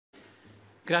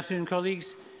Good afternoon,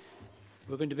 colleagues.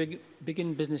 We're going to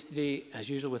begin business today, as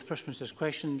usual, with First Minister's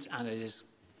questions, and it is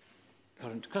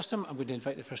current custom. I'm going to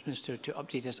invite the First Minister to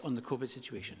update us on the COVID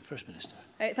situation. First Minister.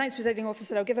 Thanks, Presiding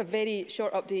Officer. I'll give a very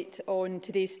short update on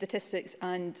today's statistics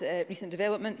and recent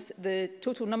developments. The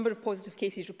total number of positive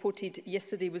cases reported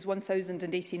yesterday was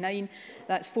 1,089.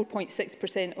 That's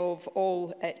 4.6% of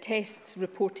all tests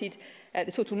reported.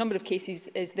 The total number of cases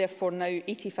is therefore now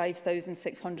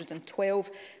 85,612.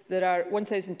 There are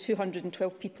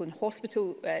 1,212 people in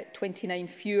hospital, 29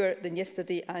 fewer than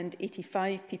yesterday, and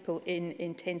 85 people in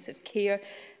intensive care.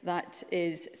 That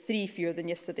is 3 fewer than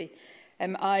yesterday.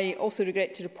 I also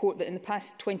regret to report that in the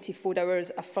past 24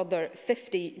 hours, a further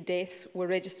 50 deaths were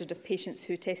registered of patients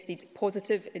who tested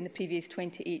positive in the previous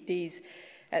 28 days.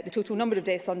 The total number of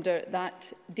deaths under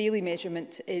that daily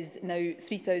measurement is now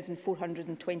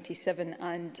 3,427,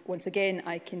 and once again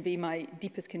I convey my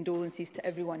deepest condolences to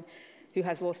everyone who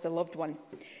has lost a loved one.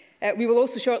 We will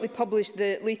also shortly publish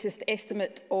the latest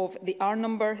estimate of the R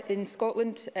number in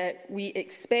Scotland. We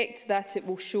expect that it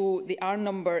will show the R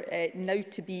number now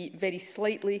to be very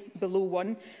slightly below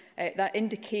 1. That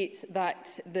indicates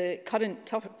that the current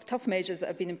tough measures that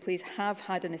have been in place have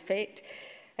had an effect.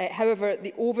 However,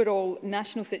 the overall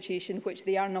national situation, which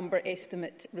the R number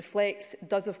estimate reflects,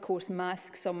 does of course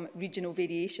mask some regional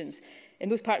variations. In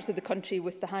those parts of the country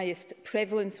with the highest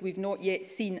prevalence, we've not yet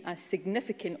seen as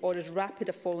significant or as rapid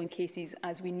a fall in cases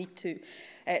as we need to.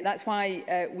 That's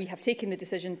why we have taken the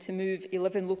decision to move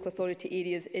 11 local authority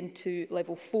areas into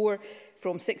level 4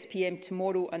 from 6 p.m.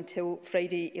 tomorrow until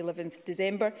Friday 11th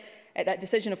December. That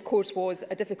decision, of course, was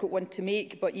a difficult one to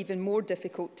make, but even more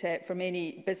difficult for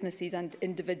many businesses and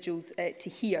individuals to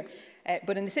hear.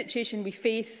 But in the situation we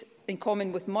face, in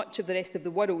common with much of the rest of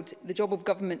the world, the job of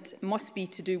government must be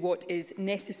to do what is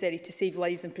necessary to save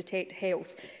lives and protect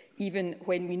health, even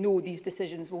when we know these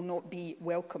decisions will not be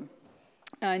welcome.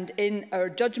 And in our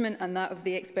judgment and that of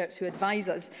the experts who advise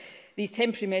us, these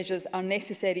temporary measures are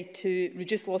necessary to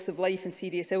reduce loss of life and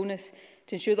serious illness,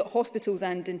 to ensure that hospitals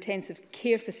and intensive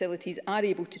care facilities are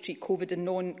able to treat COVID and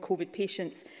non-COVID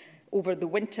patients over the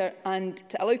winter, and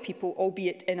to allow people,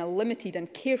 albeit in a limited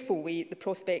and careful way, the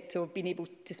prospect of being able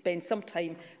to spend some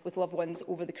time with loved ones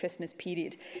over the Christmas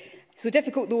period. So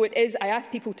difficult though it is, I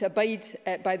ask people to abide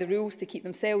by the rules to keep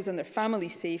themselves and their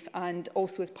families safe, and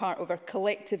also as part of our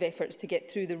collective efforts to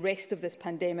get through the rest of this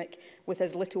pandemic with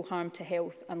as little harm to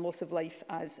health and loss of life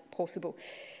as possible.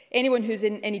 Anyone who's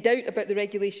in any doubt about the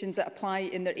regulations that apply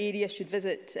in their area should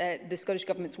visit the Scottish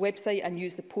Government's website and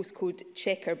use the postcode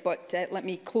checker. But let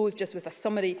me close just with a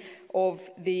summary of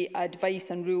the advice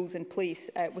and rules in place.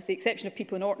 With the exception of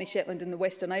people in Orkney, Shetland and the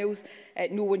Western Isles,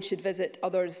 no one should visit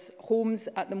others' homes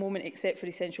at the moment except for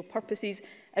essential purposes.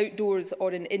 Outdoors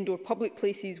or in indoor public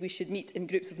places, we should meet in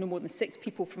groups of no more than 6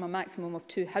 people from a maximum of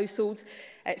 2 households.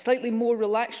 Slightly more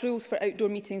relaxed rules for outdoor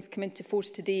meetings come into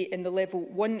force today in the level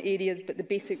 1 areas, but the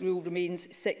basic rule remains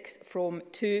 6 from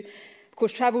 2. Of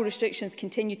course, travel restrictions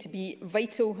continue to be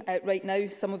vital right now.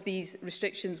 Some of these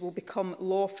restrictions will become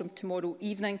law from tomorrow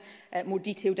evening. More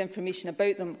detailed information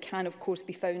about them can, of course,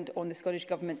 be found on the Scottish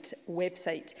Government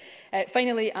website.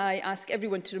 Finally, I ask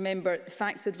everyone to remember the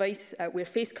facts advice. Wear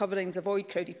face coverings, avoid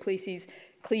crowded places,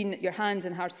 clean your hands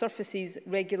and hard surfaces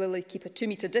regularly, keep a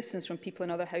 2-metre distance from people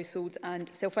in other households, and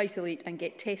self-isolate and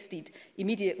get tested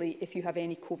immediately if you have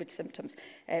any COVID symptoms.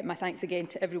 My thanks again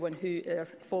to everyone who are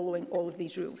following all of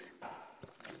these rules.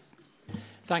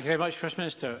 Thank you very much, First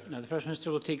Minister. Now, the First Minister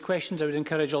will take questions. I would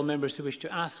encourage all members who wish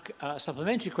to ask a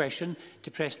supplementary question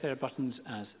to press their buttons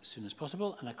as soon as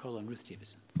possible. And I call on Ruth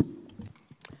Davidson.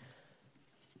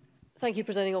 Thank you,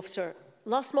 Presiding Officer.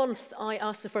 Last month, I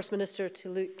asked the First Minister to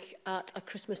look at a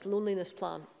Christmas loneliness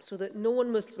plan so that no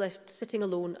one was left sitting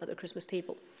alone at their Christmas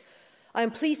table. I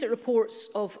am pleased at reports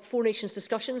of Four Nations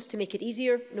discussions to make it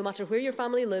easier, no matter where your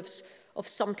family lives, of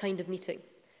some kind of meeting.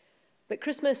 But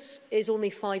Christmas is only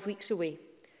 5 weeks away.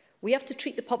 We have to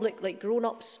treat the public like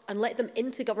grown-ups and let them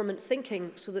into government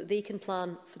thinking so that they can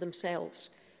plan for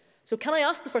themselves. So can I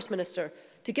ask the First Minister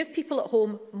to give people at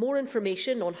home more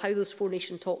information on how those Four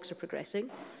Nation talks are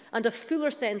progressing and a fuller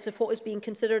sense of what is being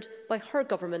considered by her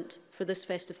government for this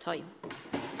festive time?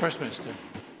 First Minister.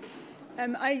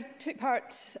 I took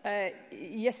part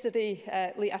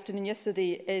yesterday, late afternoon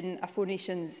yesterday, in a Four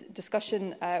Nations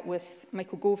discussion with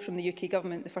Michael Gove from the UK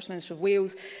Government, the First Minister of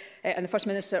Wales and the First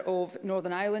Minister of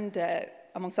Northern Ireland.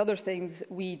 Amongst other things,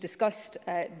 we discussed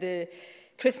the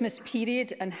Christmas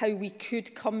period and how we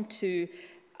could come to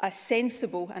a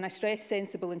sensible, and I stress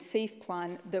sensible and safe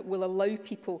plan that will allow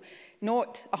people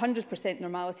not 100%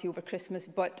 normality over Christmas,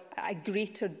 but a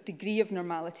greater degree of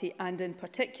normality, and in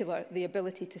particular the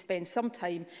ability to spend some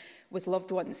time with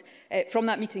loved ones. From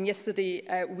that meeting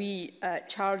yesterday, we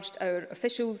charged our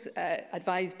officials,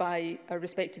 advised by our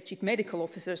respective chief medical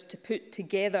officers, to put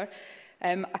together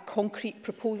a concrete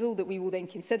proposal that we will then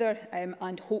consider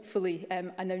and hopefully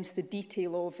announce the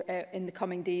detail of in the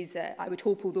coming days. I would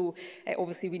hope, although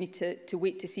obviously we need to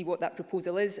wait to see what that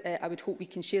proposal is, I would hope we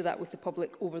can share that with the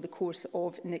public over the course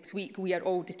of next week. We are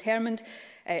all determined,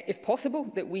 if possible,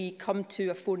 that we come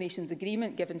to a Four Nations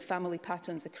agreement, given family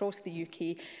patterns across the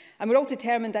UK. And we're all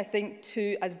determined, I think,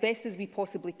 to, as best as we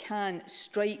possibly can,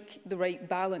 strike the right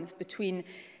balance between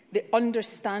the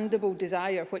understandable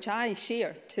desire, which I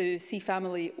share, to see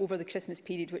family over the Christmas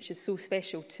period, which is so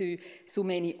special to so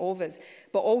many of us,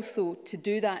 but also to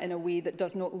do that in a way that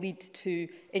does not lead to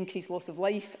increased loss of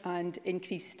life and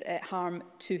increased harm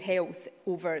to health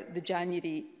over the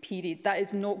January period. That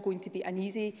is not going to be an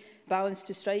easy balance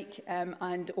to strike,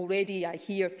 and already I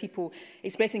hear people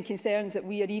expressing concerns that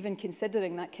we are even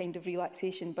considering that kind of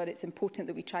relaxation, but it's important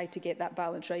that we try to get that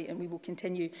balance right, and we will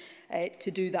continue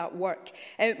to do that work.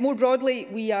 More broadly,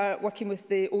 we are working with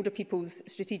the Older People's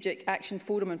Strategic Action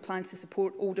Forum and plans to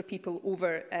support older people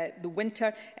over the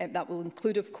winter. That will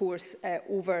include, of course,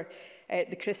 over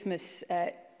the Christmas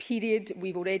period.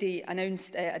 We've already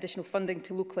announced additional funding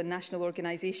to local and national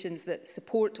organisations that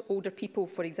support older people.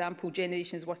 For example,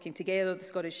 Generations Working Together, the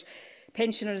Scottish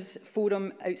Pensioners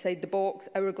Forum, Outside the Box,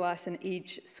 Hourglass and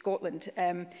Age Scotland.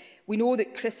 We know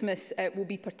that Christmas will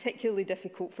be particularly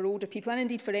difficult for older people and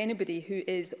indeed for anybody who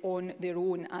is on their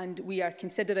own, and we are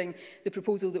considering the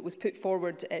proposal that was put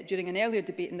forward during an earlier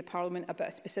debate in the Parliament about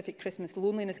a specific Christmas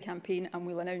loneliness campaign, and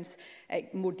we'll announce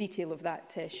more detail of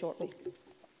that shortly.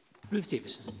 Ruth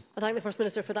Davidson. I thank the First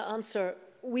Minister for that answer.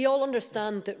 We all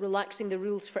understand that relaxing the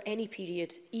rules for any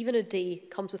period, even a day,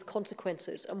 comes with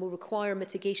consequences and will require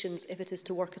mitigations if it is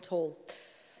to work at all.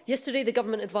 Yesterday, the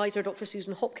Government Advisor, Dr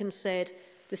Susan Hopkins, said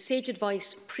the SAGE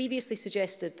advice previously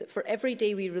suggested that for every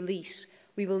day we release,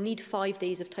 we will need 5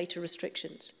 days of tighter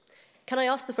restrictions. Can I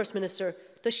ask the First Minister,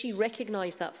 does she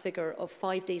recognise that figure of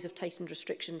 5 days of tightened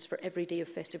restrictions for every day of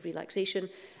festive relaxation?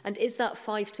 And is that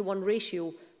 5-to-1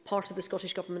 ratio part of the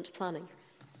Scottish Government's planning?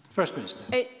 First Minister.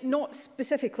 Not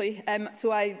specifically.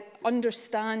 So I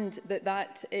understand that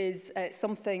that is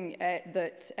something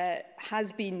that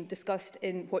has been discussed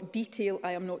in what detail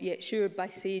I am not yet sure by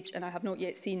SAGE, and I have not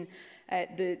yet seen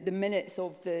the minutes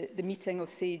of the meeting of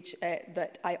SAGE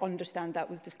that I understand that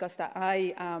was discussed at.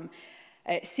 I am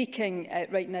seeking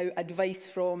right now advice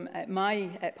from my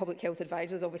public health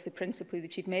advisors, obviously principally the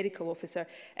Chief Medical Officer,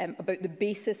 about the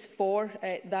basis for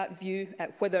that view,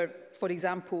 whether, for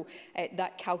example,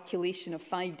 that calculation of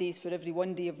 5 days for every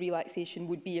 1 day of relaxation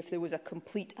would be if there was a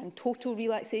complete and total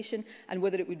relaxation, and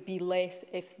whether it would be less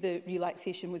if the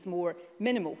relaxation was more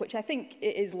minimal, which I think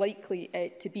it is likely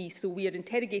to be. So we are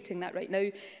interrogating that right now.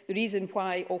 The reason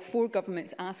why all 4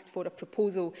 governments asked for a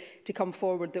proposal to come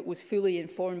forward that was fully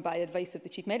informed by advice of the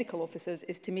Chief Medical Officers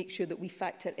is to make sure that we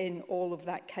factor in all of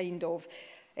that kind of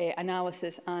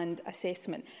analysis and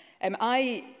assessment.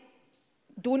 I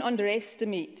don't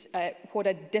underestimate what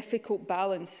a difficult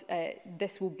balance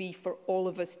this will be for all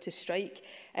of us to strike.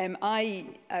 I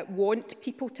want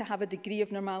people to have a degree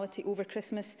of normality over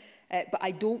Christmas, but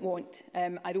I don't want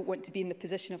to be in the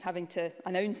position of having to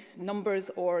announce numbers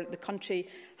or the country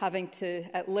having to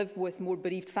live with more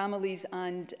bereaved families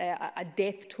and a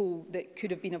death toll that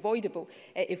could have been avoidable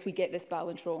if we get this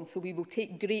balance wrong. So we will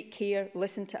take great care,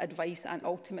 listen to advice and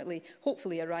ultimately,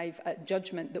 hopefully, arrive at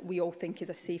judgment that we all think is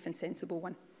a safe and sensible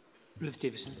one. Ruth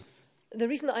Davidson. The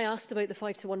reason that I asked about the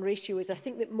 5-to-1 ratio is I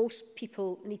think that most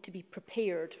people need to be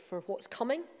prepared for what's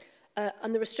coming.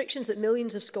 And the restrictions that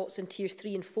millions of Scots in Tier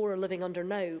 3 and 4 are living under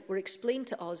now were explained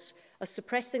to us as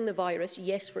suppressing the virus,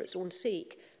 yes, for its own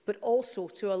sake, but also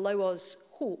to allow us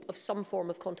hope of some form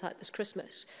of contact this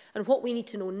Christmas. And what we need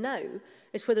to know now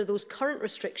is whether those current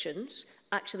restrictions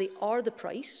actually are the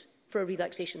price for a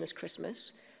relaxation this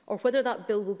Christmas, or whether that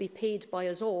bill will be paid by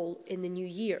us all in the new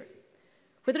year.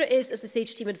 Whether it is, as the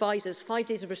SAGE team advises, 5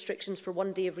 days of restrictions for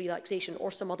 1 day of relaxation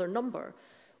or some other number,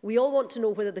 we all want to know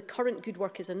whether the current good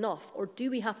work is enough, or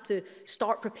do we have to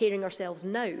start preparing ourselves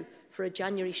now for a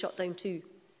January shutdown too?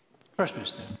 First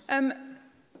Minister.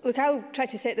 Look, I'll try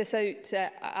to set this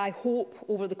out, I hope,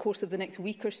 over the course of the next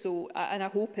week or so, and I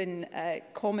hope in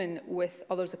common with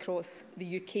others across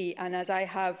the UK. And as I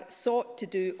have sought to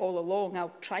do all along,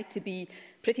 I'll try to be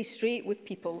pretty straight with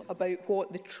people about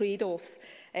what the trade-offs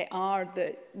are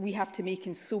that we have to make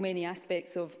in so many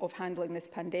aspects of handling this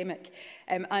pandemic.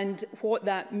 And what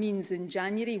that means in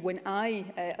January, when I,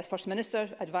 as First Minister,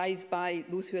 advised by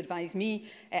those who advise me,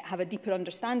 have a deeper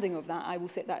understanding of that, I will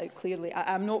set that out clearly.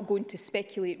 I'm not going to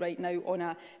speculate right now on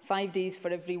a 5 days for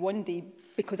every 1 day,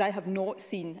 because I have not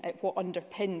seen what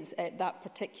underpins that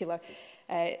particular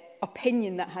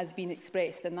opinion that has been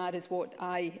expressed, and that is what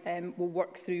I will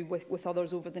work through with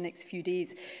others over the next few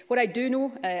days. What I do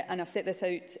know, and I've set this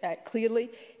out clearly,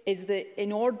 is that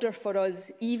in order for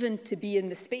us even to be in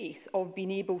the space of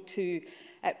being able to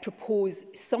propose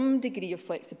some degree of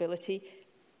flexibility,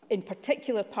 in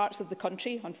particular parts of the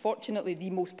country, unfortunately the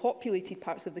most populated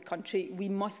parts of the country, we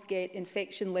must get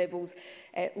infection levels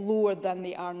lower than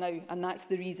they are now. And that's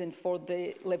the reason for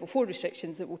the level 4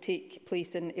 restrictions that will take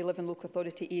place in 11 local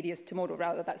authority areas tomorrow.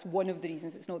 Rather, that's one of the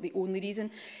reasons, it's not the only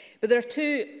reason. But there are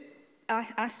two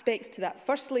aspects to that.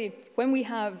 Firstly, when we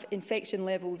have infection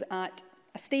levels at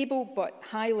a stable but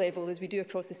high level, as we do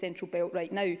across the Central Belt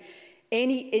right now,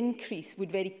 any increase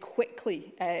would very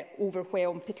quickly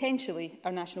overwhelm, potentially,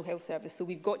 our National Health Service. So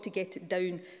we've got to get it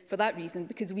down for that reason,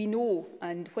 because we know,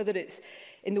 and whether it's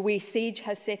in the way SAGE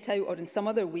has set out or in some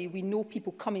other way, we know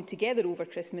people coming together over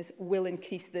Christmas will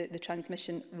increase the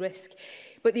transmission risk.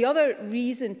 But the other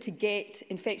reason to get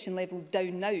infection levels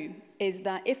down now is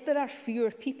that if there are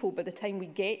fewer people by the time we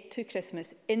get to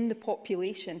Christmas in the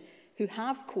population who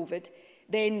have COVID,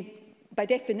 then by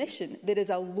definition, there is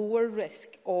a lower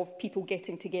risk of people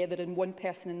getting together and one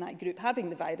person in that group having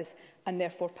the virus and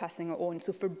therefore passing it on.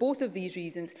 So for both of these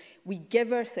reasons, we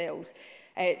give ourselves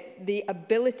the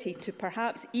ability to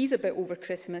perhaps ease a bit over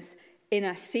Christmas in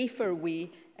a safer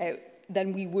way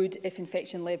than we would if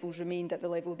infection levels remained at the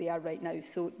level they are right now.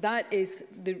 So that is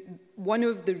one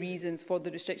of the reasons for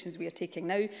the restrictions we are taking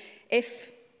now. If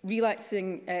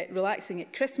relaxing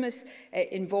at Christmas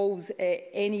involves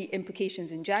any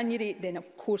implications in January, then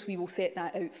of course we will set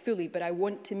that out fully. But I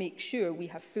want to make sure we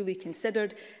have fully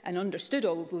considered and understood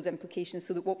all of those implications,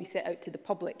 so that what we set out to the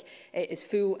public is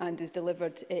full and is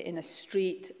delivered in as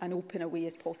straight and open a way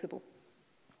as possible.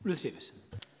 Ruth Davis.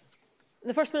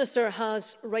 The First Minister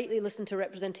has rightly listened to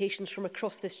representations from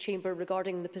across this chamber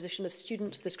regarding the position of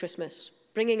students this Christmas,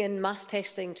 bringing in mass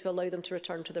testing to allow them to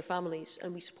return to their families,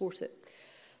 and we support it.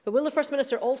 But will the First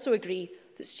Minister also agree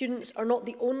that students are not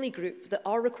the only group that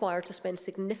are required to spend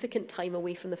significant time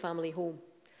away from the family home?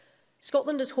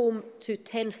 Scotland is home to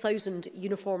 10,000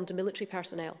 uniformed military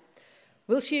personnel.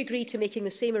 Will she agree to making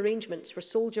the same arrangements for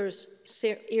soldiers,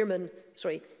 sailors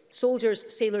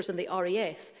and the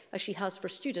RAF as she has for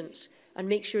students, and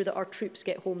make sure that our troops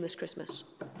get home this Christmas?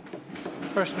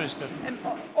 First Minister.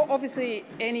 Obviously,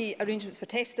 any arrangements for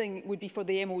testing would be for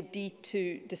the MOD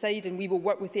to decide, and we will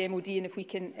work with the MOD, and if we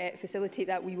can facilitate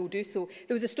that, we will do so.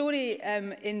 There was a story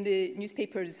in the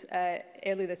newspapers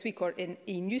earlier this week, or in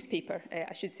a newspaper,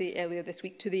 I should say, earlier this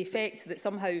week, to the effect that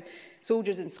somehow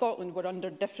soldiers in Scotland were under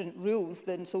different rules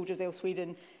than soldiers elsewhere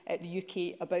in the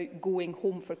UK about going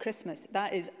home for Christmas.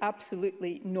 That is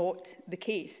absolutely not the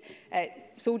case.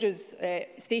 Soldiers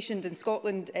stationed in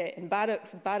Scotland in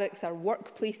barracks are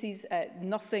workplaces.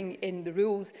 Nothing in the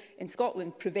rules in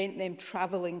Scotland prevent them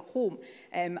travelling home.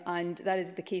 And that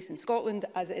is the case in Scotland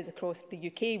as it is across the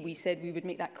UK. We said we would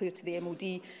make that clear to the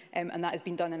MOD, and that has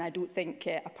been done. And I don't think,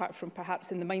 apart from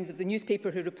perhaps in the minds of the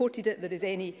newspaper who reported it, there is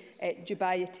any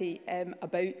dubiety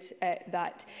about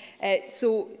that.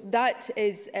 So that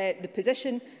is the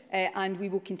position, and we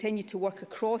will continue to work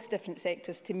across different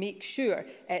sectors to make sure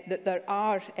that there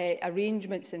are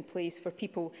arrangements in place for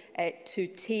people to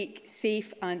take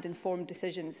safe and informed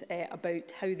decisions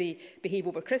about how they behave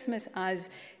over Christmas, as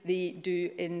they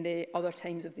do in the other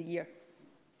times of the year.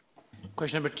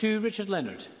 Question number 2, Richard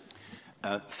Leonard.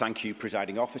 Thank you,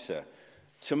 Presiding Officer.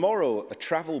 Tomorrow, a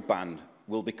travel ban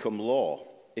will become law.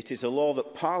 It is a law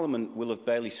that Parliament will have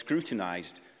barely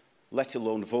scrutinised, let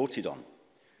alone voted on.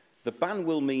 The ban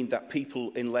will mean that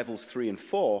people in levels 3 and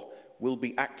 4 will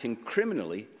be acting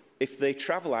criminally if they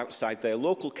travel outside their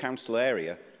local council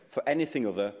area for anything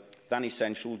other than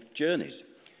essential journeys.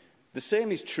 The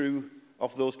same is true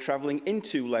of those travelling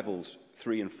into levels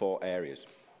 3 and 4 areas.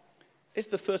 Is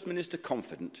the First Minister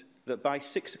confident that by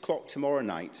 6 o'clock tomorrow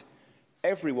night,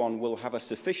 everyone will have a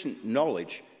sufficient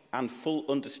knowledge and full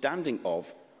understanding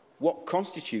of what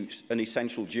constitutes an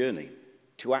essential journey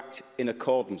to act in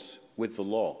accordance with the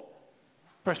law?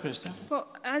 First Minister. Well,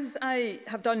 as I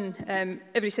have done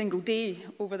every single day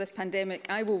over this pandemic,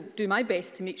 I will do my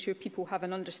best to make sure people have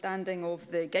an understanding of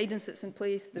the guidance that's in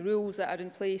place, the rules that are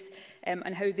in place,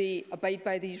 and how they abide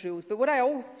by these rules. But what I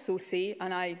also say,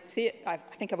 and I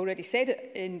think I've already said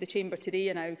it in the chamber today,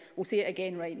 and I will say it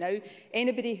again right now,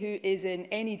 anybody who is in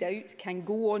any doubt can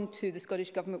go on to the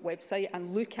Scottish Government website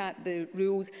and look at the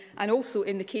rules, and also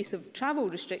in the case of travel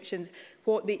restrictions,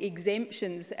 what the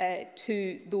exemptions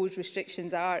to those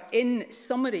restrictions are. In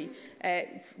summary,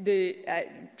 the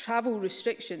travel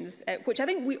restrictions, which I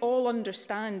think we all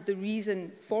understand the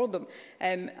reason for them,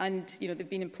 and they've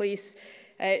been in place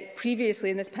previously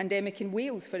in this pandemic in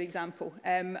Wales, for example.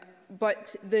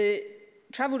 But the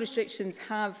travel restrictions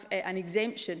have an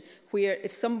exemption where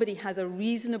if somebody has a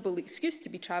reasonable excuse to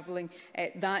be travelling,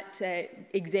 that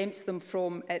exempts them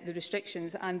from the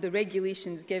restrictions, and the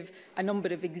regulations give a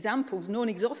number of examples,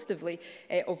 non-exhaustively,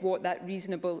 of what that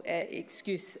reasonable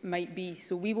excuse might be.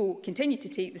 So we will continue to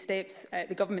take the steps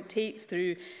the government takes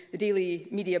through the daily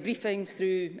media briefings,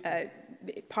 through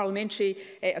parliamentary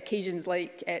occasions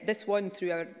like this one,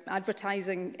 through our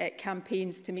advertising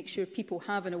campaigns, to make sure people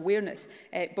have an awareness,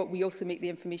 but we also make the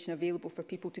information available for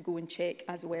people to go and check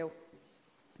as well.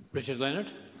 Richard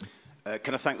Leonard.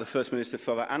 Can I thank the First Minister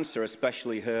for that answer,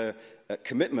 especially her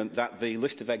commitment that the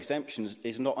list of exemptions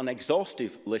is not an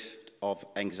exhaustive list of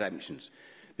exemptions.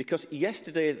 Because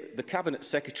yesterday, the Cabinet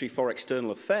Secretary for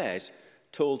External Affairs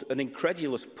told an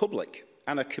incredulous public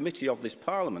and a committee of this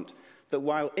Parliament that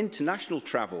while international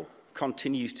travel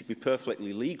continues to be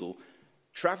perfectly legal,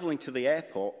 travelling to the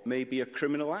airport may be a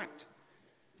criminal act.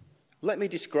 Let me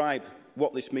describe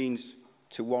what this means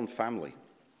to one family.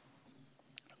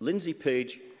 Lindsay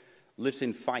Page lives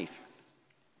in Fife.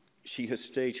 She has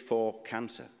stage 4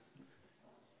 cancer.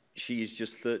 She is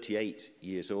just 38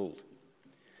 years old.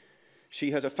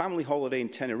 She has a family holiday in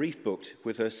Tenerife booked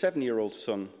with her 7-year-old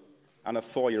son and a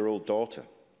 4-year-old daughter.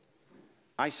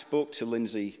 I spoke to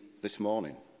Lindsay this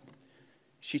morning.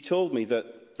 She told me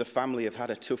that the family have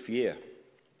had a tough year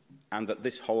and that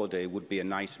this holiday would be a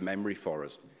nice memory for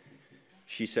us.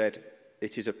 She said,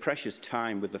 "It is a precious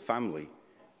time with the family,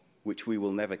 which we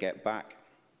will never get back.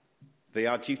 They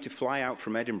are due to fly out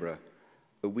from Edinburgh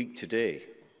a week today.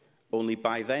 Only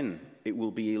by then it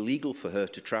will be illegal for her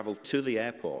to travel to the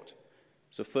airport."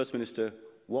 So, First Minister,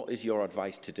 what is your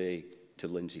advice today to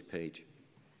Lindsay Page?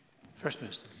 First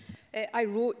Minister. I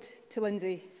wrote to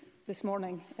Lindsay this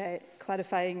morning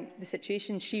clarifying the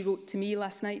situation. She wrote to me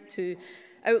last night to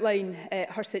outline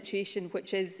her situation,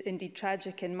 which is indeed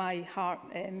tragic, and my heart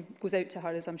goes out to her,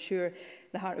 as I'm sure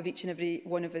the heart of each and every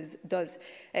one of us does.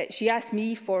 She asked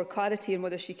me for clarity on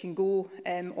whether she can go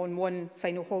on one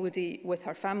final holiday with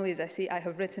her family. As I say, I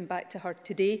have written back to her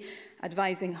today,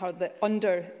 advising her that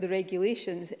under the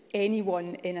regulations,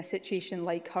 anyone in a situation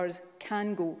like hers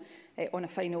can go on a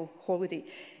final holiday.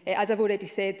 As I've already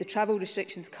said, the travel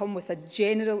restrictions come with a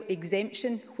general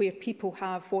exemption where people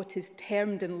have what is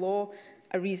termed in law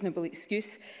a reasonable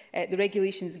excuse. The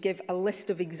regulations give a list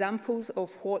of examples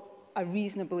of what a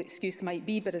reasonable excuse might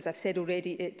be, but as I've said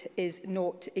already, it is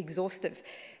not exhaustive.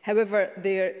 However,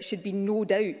 there should be no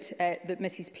doubt that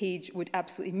Mrs Page would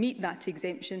absolutely meet that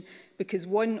exemption, because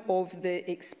one of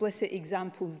the explicit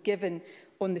examples given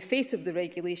on the face of the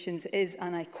regulations is,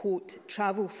 and I quote,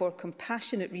 "travel for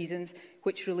compassionate reasons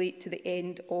which relate to the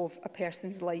end of a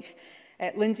person's life."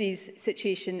 Lindsay's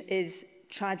situation is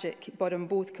tragic, but on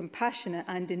both compassionate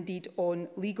and indeed on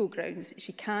legal grounds,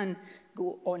 she can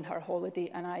go on her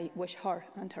holiday, and I wish her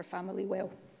and her family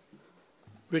well.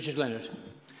 Richard Leonard.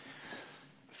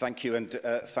 Thank you, and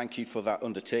thank you for that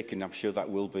undertaking. I'm sure that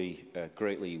will be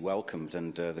greatly welcomed,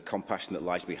 and the compassion that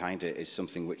lies behind it is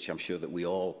something which I'm sure that we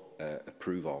all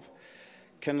approve of.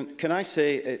 Can I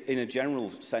say, in a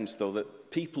general sense, though,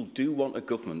 that people do want a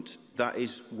government that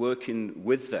is working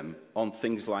with them on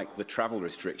things like the travel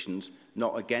restrictions,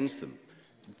 not against them?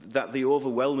 That the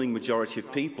overwhelming majority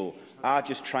of people are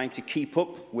just trying to keep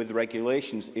up with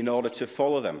regulations in order to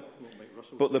follow them.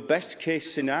 But the best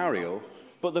case scenario,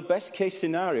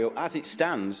 as it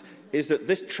stands, is that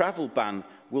this travel ban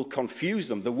will confuse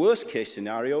them. The worst case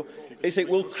scenario is it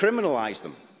will criminalise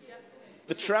them.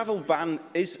 The travel ban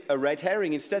is a red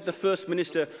herring. Instead, the First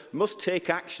Minister must take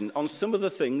action on some of the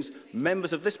things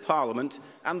members of this Parliament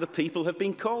and the people have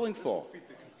been calling for,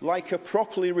 like a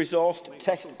properly resourced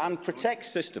test and protect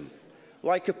system,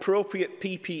 like appropriate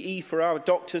PPE for our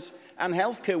doctors and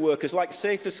healthcare workers, like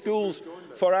safer schools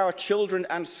for our children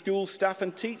and school staff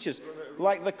and teachers,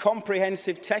 like the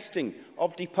comprehensive testing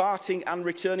of departing and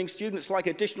returning students, like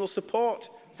additional support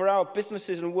for our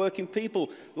businesses and working people,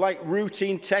 like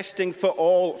routine testing for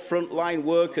all frontline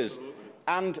workers.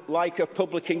 and like a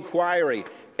public inquiry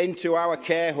into our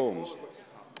care homes.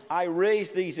 I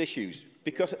raise these issues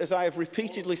because, as I have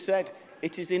repeatedly said,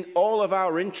 it is in all of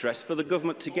our interest for the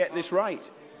government to get this right.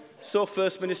 So,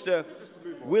 First Minister,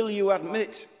 will you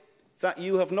admit that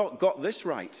you have not got this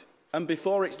right? And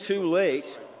before it's too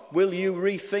late, will you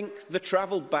rethink the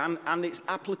travel ban and its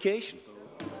application?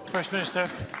 First Minister.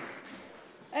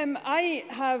 I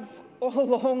have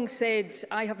all along said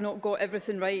I have not got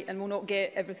everything right and will not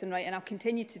get everything right, and I'll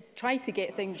continue to try to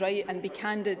get things right and be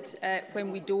candid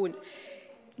when we don't.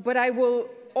 But I will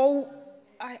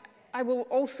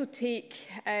also take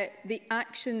the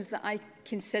actions that I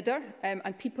consider,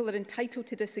 and people are entitled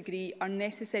to disagree, are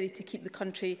necessary to keep the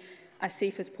country as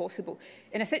safe as possible.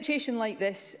 In a situation like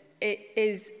this, it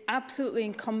is absolutely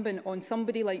incumbent on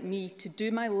somebody like me to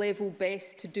do my level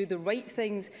best to do the right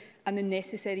things and the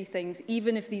necessary things,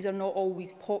 even if these are not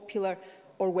always popular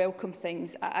or welcome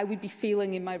things. I would be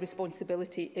failing in my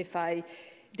responsibility if I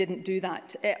didn't do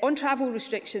that. On travel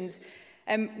restrictions,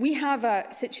 we have a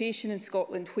situation in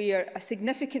Scotland where a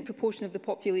significant proportion of the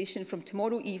population from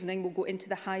tomorrow evening will go into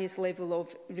the highest level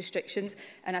of restrictions,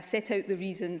 and I've set out the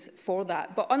reasons for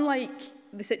that. But unlike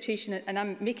the situation, and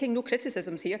I'm making no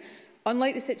criticisms here,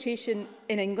 unlike the situation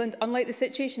in England, unlike the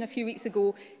situation a few weeks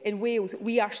ago in Wales,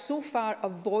 we are so far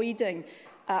avoiding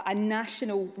a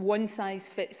national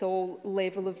one-size-fits-all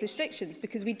level of restrictions,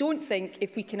 because we don't think,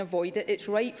 if we can avoid it, it's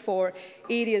right for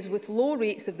areas with low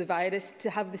rates of the virus to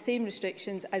have the same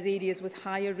restrictions as areas with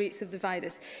higher rates of the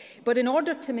virus. But in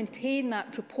order to maintain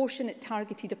that proportionate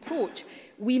targeted approach,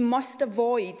 we must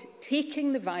avoid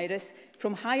taking the virus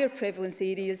from higher prevalence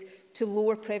areas to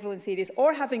lower prevalence areas,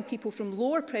 or having people from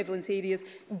lower prevalence areas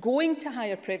going to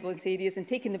higher prevalence areas and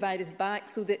taking the virus back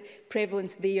so that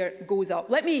prevalence there goes up.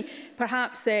 Let me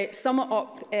perhaps sum it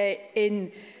up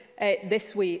in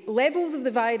this way. Levels of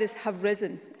the virus have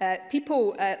risen.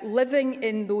 People living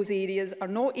in those areas are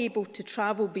not able to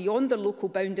travel beyond their local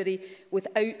boundary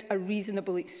without a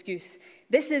reasonable excuse.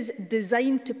 This is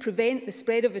designed to prevent the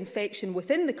spread of infection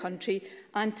within the country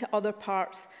and to other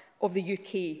parts of the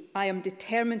UK. I am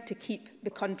determined to keep the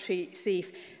country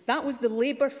safe. That was the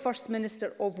Labour First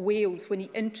Minister of Wales when he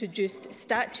introduced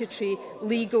statutory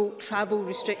legal travel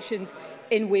restrictions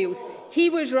in Wales.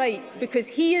 He was right, because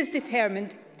he is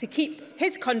determined to keep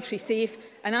his country safe,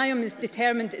 and I am as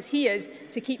determined as he is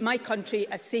to keep my country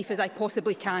as safe as I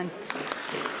possibly can.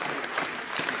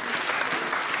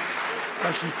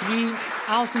 Question 3,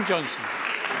 Alison Johnson.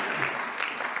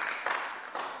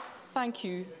 Thank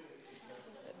you.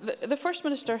 The First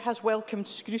Minister has welcomed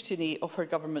scrutiny of her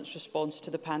government's response to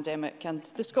the pandemic, and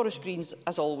the Scottish Greens,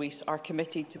 as always, are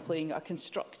committed to playing a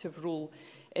constructive role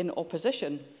in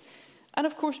opposition. And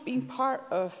of course, being part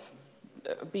of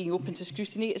being open to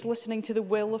scrutiny is listening to the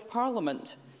will of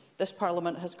Parliament. This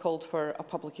Parliament has called for a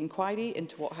public inquiry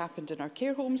into what happened in our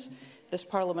care homes. This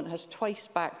Parliament has twice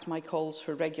backed my calls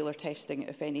for regular testing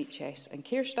of NHS and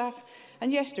care staff.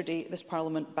 And yesterday, this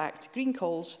Parliament backed Green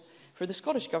calls for the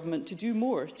Scottish Government to do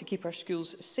more to keep our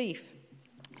schools safe.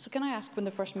 So can I ask when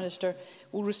the First Minister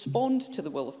will respond to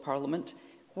the will of Parliament?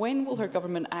 When will her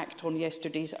government act on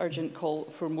yesterday's urgent call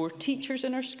for more teachers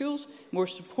in our schools, more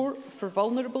support for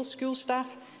vulnerable school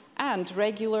staff, and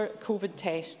regular COVID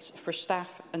tests for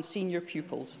staff and senior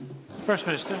pupils? First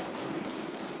Minister.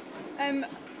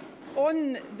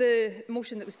 On the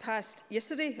motion that was passed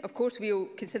yesterday, of course, we will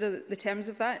consider the terms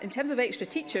of that. In terms of extra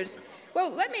teachers,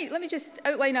 well, let me just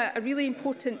outline a really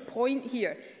important point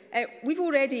here. We've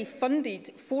already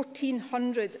funded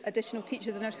 1,400 additional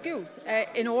teachers in our schools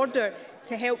in order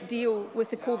to help deal with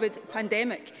the COVID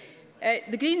pandemic.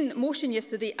 The Green motion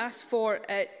yesterday asked for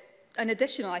an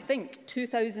additional, I think,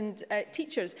 2,000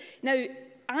 teachers. Now,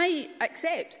 I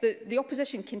accept that the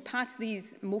opposition can pass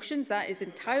these motions. That is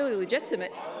entirely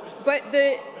legitimate. But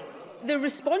the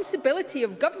responsibility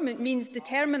of government means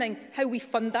determining how we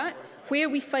fund that, where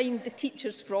we find the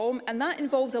teachers from, and that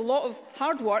involves a lot of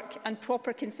hard work and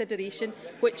proper consideration,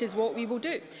 which is what we will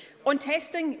do. On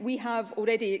testing, we have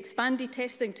already expanded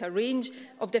testing to a range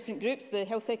of different groups. The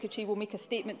Health Secretary will make a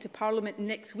statement to Parliament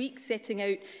next week, setting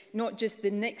out not just the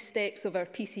next steps of our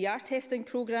PCR testing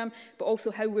programme, but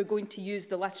also how we're going to use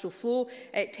the lateral flow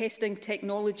testing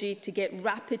technology to get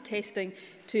rapid testing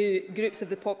to groups of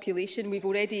the population. We've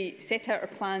already set out our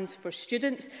plans for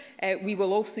students. We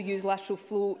will also use lateral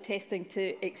flow testing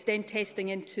to extend testing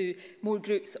into more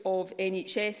groups of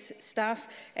NHS staff.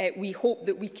 We hope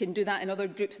that we can do that in other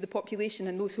groups of the population,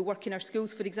 and those who work in our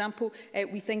schools, for example,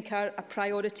 we think are a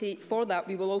priority for that.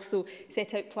 We will also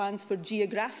set out plans for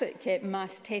geographic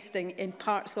mass testing in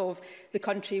parts of the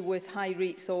country with high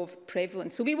rates of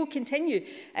prevalence. So we will continue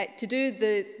to do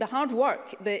the hard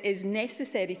work that is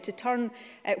necessary to turn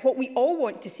what we all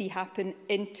want to see happen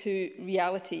into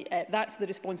reality. That's the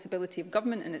responsibility of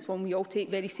government, and it's one we all take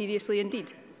very seriously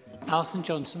indeed. Alison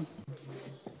Johnson.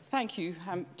 Thank you.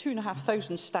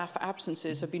 2,500 staff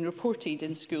absences have been reported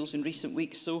in schools in recent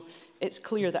weeks, so it's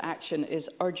clear that action is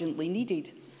urgently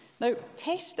needed. Now,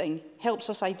 testing helps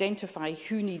us identify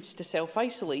who needs to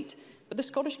self-isolate, but the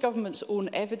Scottish Government's own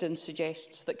evidence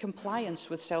suggests that compliance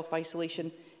with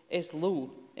self-isolation is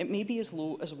low. It may be as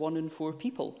low as 1 in 4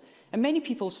 people. And many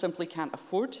people simply can't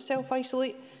afford to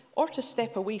self-isolate or to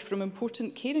step away from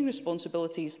important caring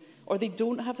responsibilities, or they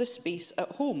don't have the space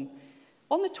at home.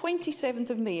 On the 27th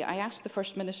of May, I asked the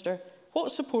First Minister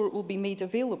what support will be made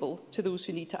available to those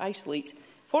who need to isolate.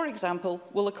 For example,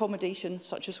 will accommodation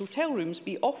such as hotel rooms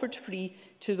be offered free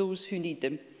to those who need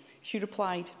them? She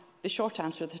replied, the short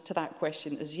answer to that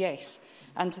question is yes.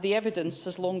 And the evidence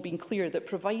has long been clear that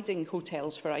providing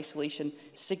hotels for isolation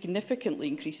significantly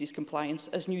increases compliance,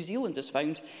 as New Zealand has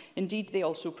found. Indeed, they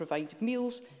also provide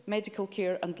meals, medical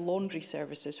care and laundry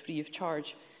services free of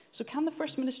charge. So can the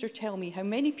First Minister tell me how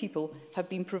many people have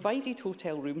been provided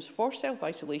hotel rooms for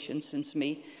self-isolation since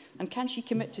May? And can she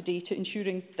commit today to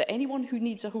ensuring that anyone who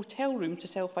needs a hotel room to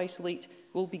self-isolate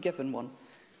will be given one?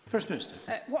 First Minister.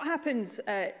 What happens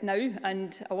now,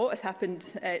 and a lot has happened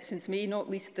since May, not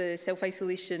least the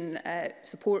self-isolation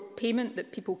support payment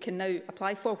that people can now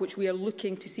apply for, which we are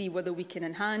looking to see whether we can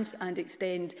enhance and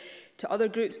extend to other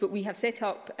groups. But we have set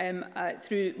up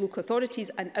through local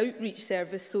authorities an outreach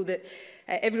service so that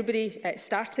everybody,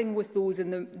 starting with those in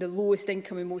the lowest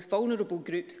income and most vulnerable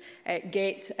groups,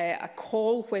 get a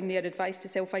call when they are advised to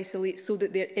self-isolate so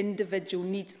that their individual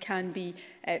needs can be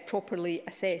properly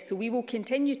assessed. So we will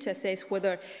continue to assess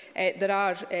whether there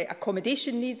are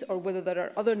accommodation needs or whether there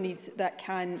are other needs that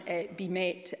can be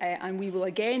met. And we will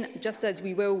again, just as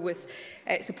we will with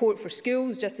support for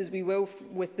schools, just as we will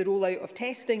with the rollout of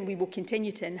testing, we will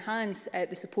continue to enhance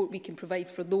the support we can provide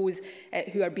for those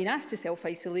who are being asked to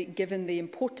self-isolate, given the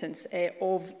importance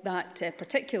of that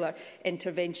particular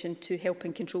intervention to help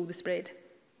and control the spread.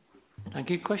 Thank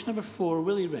you. Question number 4,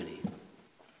 Willie Rennie.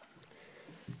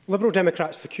 Liberal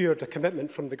Democrats secured a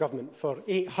commitment from the Government for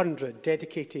 800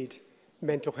 dedicated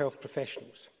mental health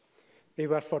professionals. They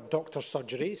were for doctors'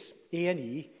 surgeries,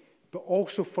 A&E, but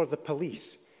also for the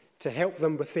police to help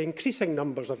them with the increasing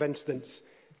numbers of incidents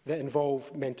that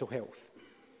involve mental health.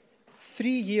 3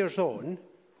 years on,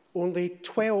 only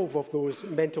 12 of those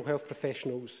mental health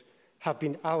professionals have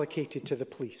been allocated to the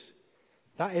police.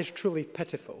 That is truly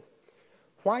pitiful.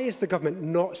 Why is the Government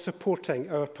not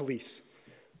supporting our police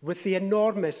with the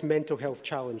enormous mental health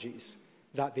challenges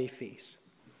that they face?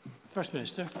 First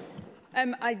Minister.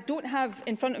 I don't have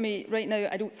in front of me right now,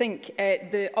 I don't think,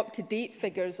 the up-to-date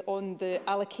figures on the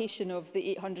allocation of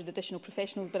the 800 additional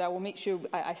professionals, but I will make sure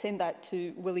I send that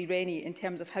to Willie Rennie in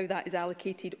terms of how that is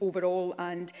allocated overall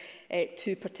and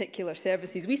to particular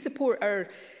services. We support our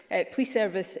police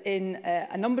service in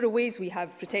a number of ways. We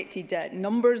have protected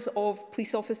numbers of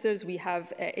police officers. We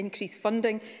have increased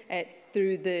funding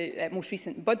through the most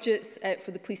recent budgets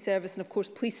for the police service. And of course,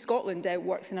 Police Scotland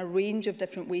works in a range of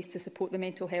different ways to support the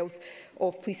mental health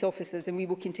of police officers. And we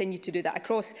will continue to do that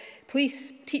across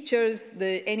police, teachers,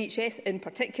 the NHS in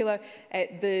particular.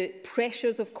 The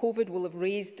pressures of COVID will have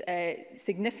raised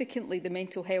significantly the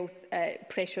mental health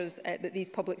pressures that these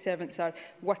public servants are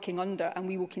working under. And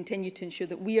we will continue to ensure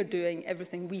that we are doing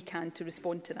everything we can to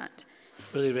respond to that.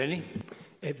 Willie Rennie.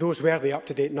 Those were the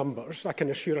up-to-date numbers, I can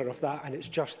assure her of that, and it's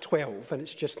just 12, and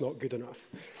it's just not good enough.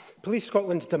 Police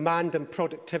Scotland's Demand and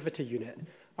Productivity Unit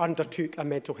undertook a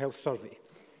mental health survey.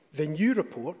 The new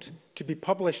report, to be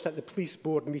published at the Police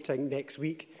Board meeting next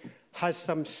week, has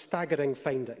some staggering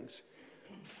findings.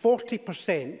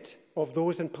 40% of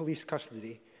those in police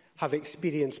custody have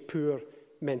experienced poor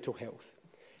mental health.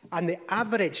 And the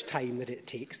average time that it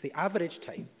takes,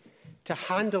 to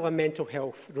handle a mental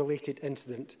health-related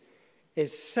incident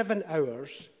is 7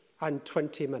 hours and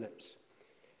 20 minutes.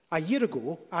 A year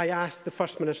ago, I asked the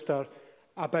First Minister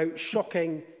about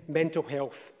shocking mental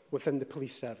health within the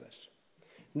police service.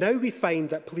 Now we find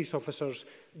that police officers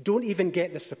don't even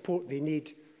get the support they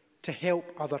need to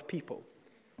help other people.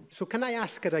 So can I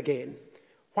ask her again,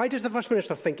 why does the First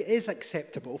Minister think it is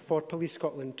acceptable for Police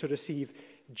Scotland to receive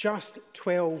just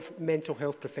 12 mental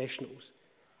health professionals?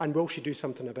 And will she do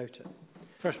something about it?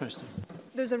 First Minister.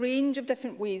 There's a range of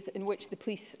different ways in which the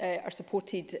police are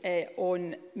supported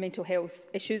on mental health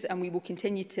issues, and we will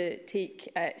continue to take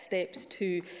steps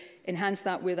to enhance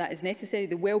that where that is necessary.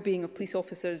 The well-being of police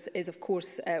officers is, of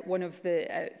course, one of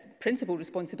the principal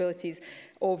responsibilities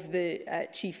of the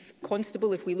Chief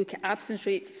Constable. If we look at absence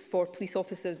rates for police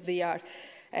officers, they are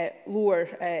lower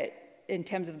in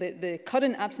terms of the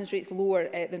current absence rates, lower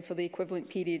than for the equivalent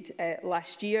period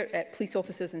last year. Police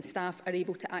officers and staff are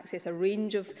able to access a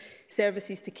range of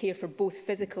services to care for both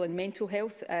physical and mental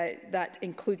health. That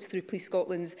includes through Police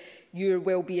Scotland's Your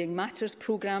Wellbeing Matters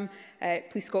programme.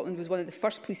 Police Scotland was one of the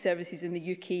first police services in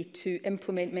the UK to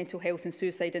implement mental health and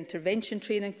suicide intervention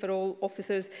training for all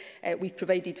officers. We've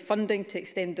provided funding to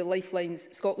extend the Lifeline's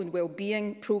Scotland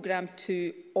Wellbeing programme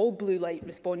to all blue light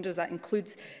responders. That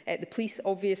includes the police,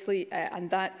 obviously, and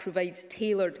that provides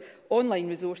tailored online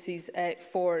resources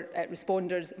for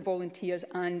responders, volunteers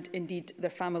and indeed their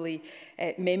family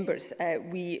members.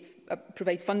 We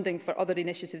provide funding for other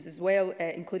initiatives as well,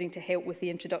 including to help with the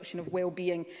introduction of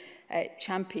wellbeing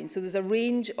champions. So there's a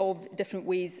range of different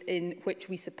ways in which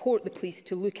we support the police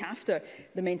to look after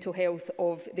the mental health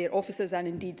of their officers and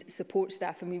indeed support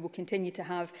staff, and we will continue to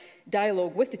have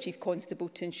dialogue with the Chief Constable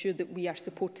to ensure that we are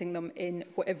supporting them in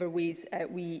whatever ways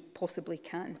we possibly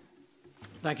can.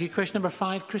 Thank you. Question number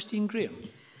 5, Christine Graham.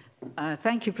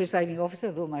 Thank you, Presiding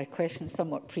Officer, though my question is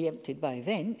somewhat preempted by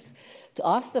events. To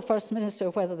ask the First Minister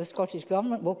whether the Scottish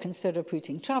Government will consider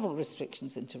putting travel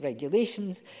restrictions into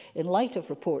regulations in light of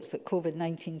reports that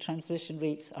COVID-19 transmission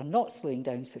rates are not slowing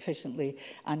down sufficiently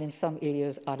and in some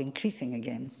areas are increasing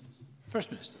again.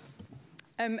 First Minister.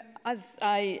 As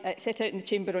I set out in the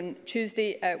Chamber on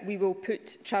Tuesday, we will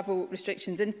put travel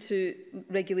restrictions into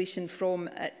regulation from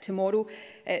tomorrow.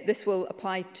 This will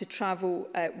apply to travel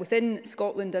within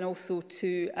Scotland and also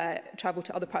to travel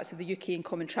to other parts of the UK in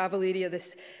common travel area.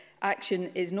 This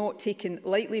action is not taken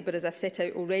lightly, but as I've set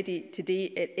out already today,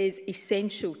 it is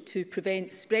essential to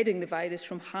prevent spreading the virus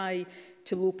from high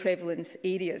to low prevalence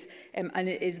areas. And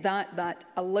it is that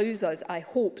allows us, I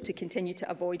hope, to continue to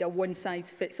avoid a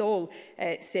one-size-fits-all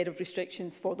set of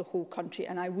restrictions for the whole country.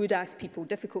 And I would ask people,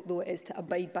 difficult though it is, to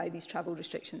abide by these travel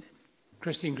restrictions.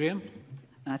 Christine Graham.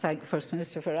 I thank the First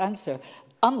Minister for her answer.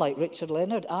 Unlike Richard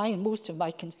Leonard, I and most of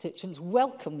my constituents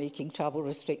welcome making travel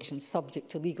restrictions subject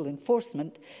to legal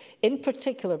enforcement, in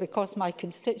particular because my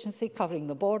constituency covering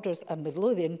the Borders and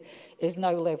Midlothian is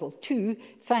now level 2,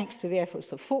 thanks to the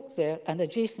efforts of folk there, and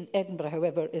adjacent Edinburgh,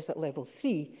 however, is at level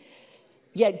 3.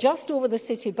 Yet just over the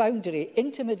city boundary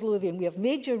into Midlothian, we have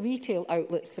major retail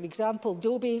outlets, for example,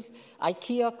 Dobe's,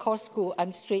 IKEA, Costco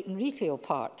and Streighton Retail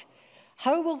Park.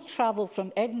 How will travel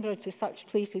from Edinburgh to such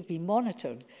places be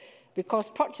monitored? Because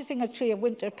purchasing a tray of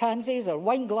winter pansies or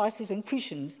wine glasses and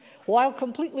cushions, while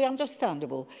completely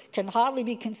understandable, can hardly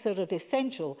be considered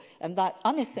essential, and that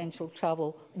unessential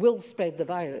travel will spread the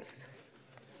virus.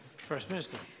 First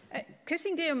Minister.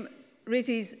 Christine Graham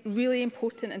raises really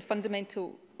important and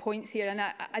fundamental points here, and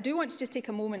I do want to just take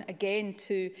a moment again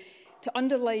to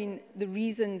underline the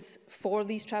reasons for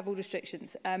these travel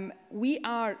restrictions. We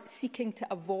are seeking to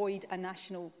avoid a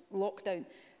national lockdown.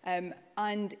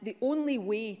 And the only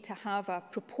way to have a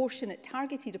proportionate,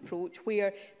 targeted approach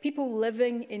where people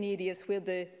living in areas where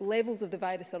the levels of the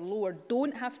virus are lower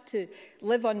don't have to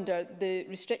live under the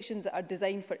restrictions that are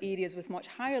designed for areas with much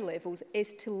higher levels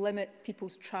is to limit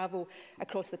people's travel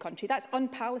across the country. That's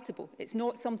unpalatable. It's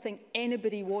not something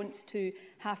anybody wants to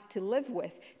have to live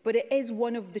with, but it is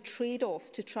one of the trade-offs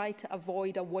to try to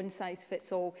avoid a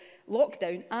one-size-fits-all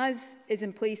lockdown, as is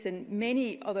in place in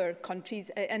many other countries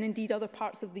and indeed other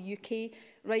parts of the UK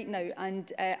right now.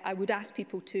 And I would ask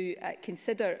people to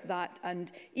consider that,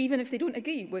 and even if they don't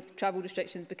agree with travel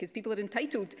restrictions, because people are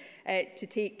entitled to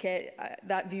take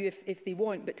that view if they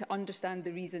want, but to understand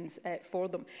the reasons for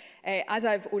them. As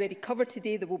I've already covered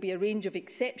today, there will be a range of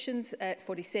exceptions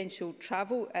for essential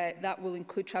travel. That will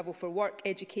include travel for work,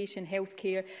 education,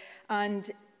 healthcare and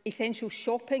essential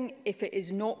shopping. If it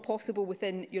is not possible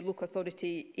within your local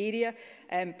authority area,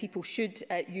 people should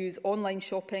use online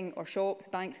shopping or shops,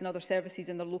 banks and other services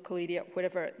in their local area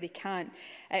wherever they can.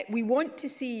 We want to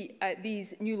see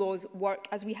these new laws work,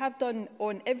 as we have done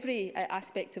on every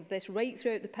aspect of this right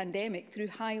throughout the pandemic, through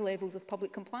high levels of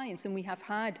public compliance, and we have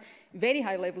had very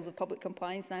high levels of public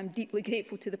compliance, and I'm deeply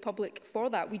grateful to the public for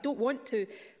that. We don't want to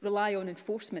rely on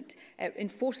enforcement.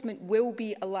 Enforcement will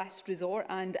be a last resort,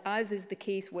 and as is the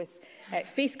case with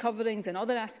face coverings and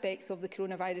other aspects of the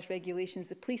coronavirus regulations,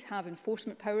 the police have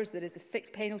enforcement powers. There is a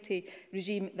fixed penalty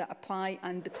regime that apply,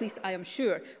 and the police, I am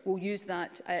sure, will use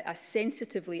that as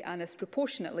sensitively and as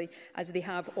proportionately as they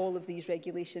have all of these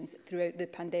regulations throughout the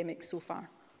pandemic so far.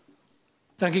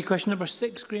 Thank you. Question number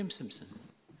 6, Graham Simpson.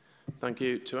 Thank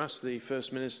you. To ask the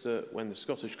First Minister when the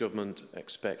Scottish Government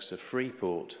expects a free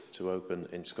port to open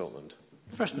in Scotland.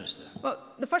 First Minister. Well,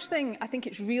 the first thing I think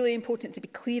it's really important to be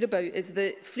clear about is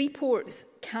that free ports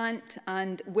can't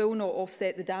and will not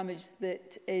offset the damage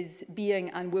that is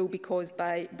being and will be caused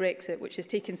by Brexit, which has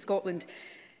taken Scotland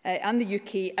and the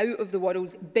UK out of the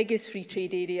world's biggest free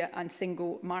trade area and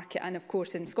single market. And of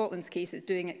course, in Scotland's case, it's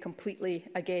doing it completely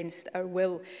against our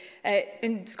will.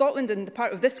 In Scotland and the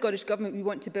part of this Scottish Government, we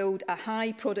want to build a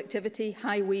high productivity,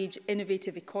 high wage,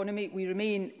 innovative economy. We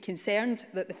remain concerned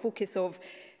that the focus of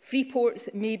free ports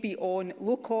may be on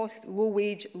low-cost,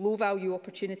 low-wage, low-value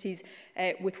opportunities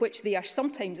with which they are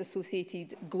sometimes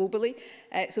associated globally.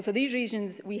 So for these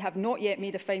reasons, we have not yet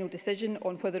made a final decision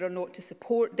on whether or not to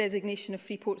support designation of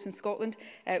free ports in Scotland.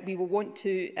 We will want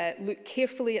to look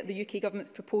carefully at the UK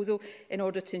Government's proposal in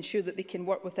order to ensure that they can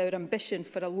work with our ambition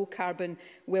for a low-carbon,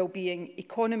 well-being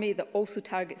economy that also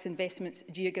targets investments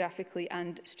geographically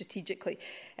and strategically.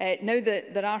 Now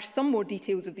that there are some more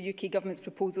details of the UK Government's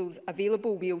proposals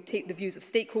available, we will take the views of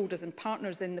stakeholders and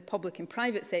partners in the public and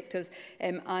private sectors,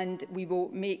 and we will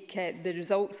make the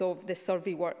results of this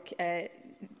survey work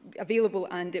available,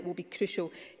 and it will be crucial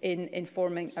in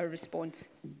informing our response.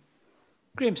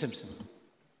 Graham Simpson.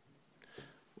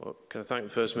 Well, can I thank the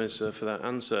First Minister for that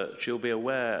answer? She'll be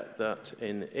aware that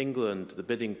in England, the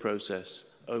bidding process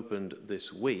opened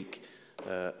this week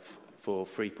for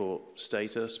Freeport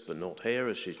status, but not here,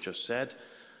 as she's just said.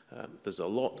 There's a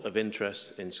lot of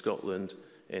interest in Scotland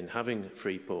in having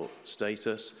Freeport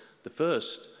status. The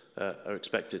first are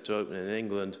expected to open in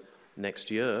England next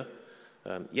year.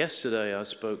 Yesterday, I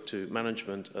spoke to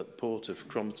management at the port of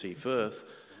Cromarty Firth,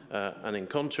 and in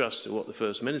contrast to what the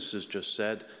First Minister's just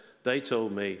said, they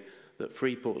told me that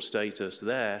Freeport status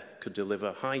there could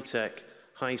deliver high-tech,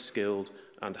 high-skilled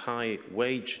and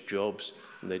high-wage jobs,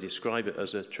 and they describe it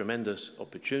as a tremendous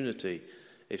opportunity.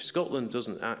 If Scotland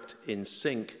doesn't act in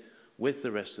sync with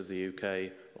the rest of the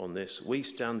UK on this, we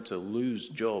stand to lose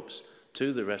jobs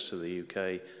to the rest of the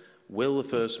UK. Will the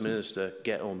First Minister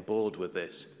get on board with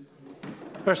this?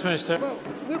 First Minister. Well,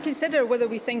 we'll consider whether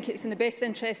we think it's in the best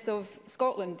interests of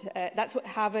Scotland. That's what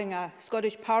having a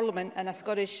Scottish Parliament and a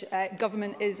Scottish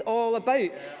Government is all about.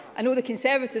 I know the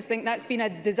Conservatives think that's been a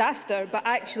disaster, but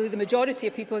actually the majority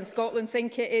of people in Scotland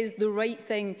think it is the right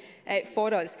thing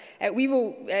for us. We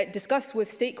will discuss with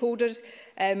stakeholders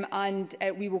and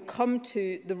we will come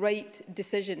to the right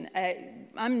decision.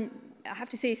 I have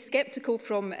to say, sceptical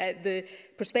from the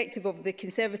perspective of the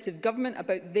Conservative Government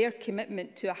about their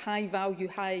commitment to a high-value,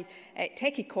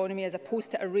 high-tech economy as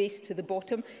opposed to a race to the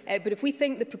bottom. But if we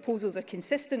think the proposals are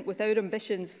consistent with our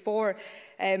ambitions for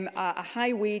a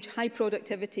high-wage,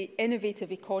 high-productivity,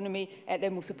 innovative economy,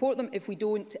 then we'll support them. If we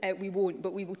don't, we won't.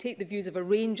 But we will take the views of a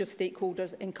range of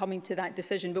stakeholders in coming to that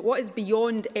decision. But what is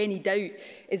beyond any doubt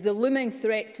is the looming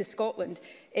threat to Scotland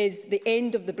is the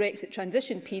end of the Brexit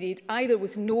transition period, either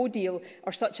with no deal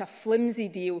or such a flimsy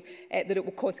deal that it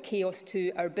will cause chaos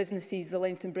to our businesses, the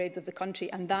length and breadth of the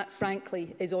country, and that,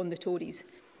 frankly, is on the Tories.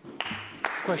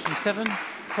 Question 7,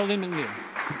 Pauline McNeill.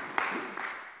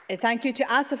 Thank you. To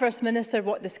ask the First Minister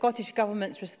what the Scottish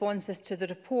Government's response is to the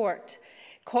report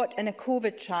caught in a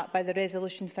COVID trap by the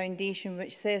Resolution Foundation,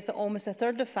 which says that almost a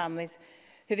third of families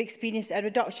who have experienced a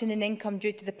reduction in income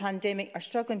due to the pandemic are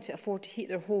struggling to afford to heat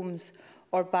their homes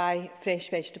or buy fresh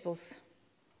vegetables.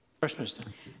 First Minister.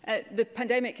 The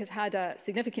pandemic has had a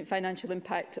significant financial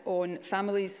impact on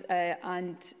families,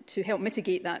 and to help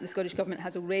mitigate that, the Scottish Government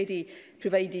has already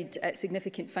provided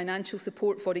significant financial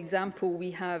support. For example,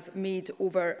 we have made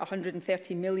over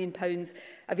 £130 million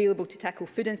available to tackle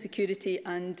food insecurity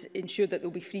and ensure that there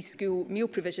will be free school meal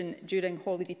provision during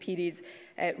holiday periods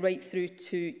right through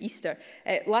to Easter.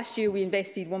 Last year, we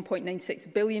invested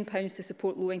 £1.96 billion to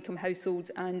support low-income households,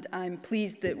 and I'm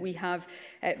pleased that we have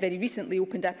very recently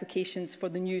opened applications for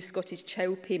the new Scottish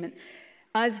Child Payment.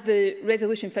 As the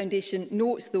Resolution Foundation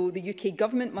notes, though, the UK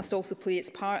Government must also play its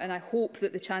part, and I hope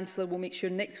that the Chancellor will make sure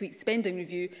next week's spending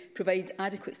review provides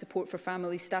adequate support for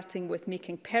families, starting with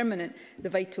making permanent the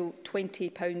vital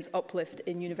 £20 uplift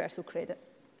in universal credit.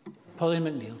 Pauline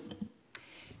McNeill.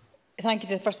 Thank you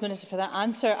to the First Minister for that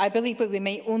answer. I believe that we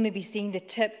may only be seeing the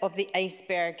tip of the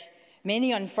iceberg.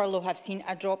 Many on furlough have seen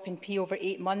a drop in pay over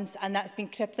 8 months, and that's been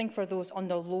crippling for those on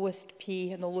the lowest pay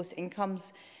and the lowest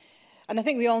incomes. And I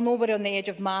think we all know we're on the edge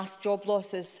of mass job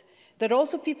losses. There are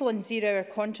also people on zero-hour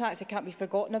contracts who can't be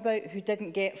forgotten about who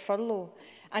didn't get furlough.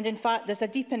 And in fact, there's a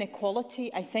deep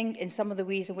inequality, I think, in some of the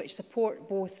ways in which support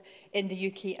both in the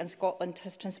UK and Scotland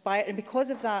has transpired. And because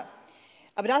of that,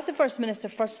 I would ask the First Minister,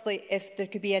 firstly, if there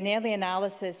could be an early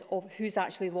analysis of who's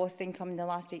actually lost income in the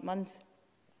last 8 months.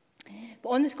 But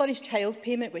on the Scottish Child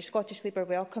Payment, which Scottish Labour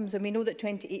welcomes, and we know that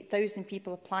 28,000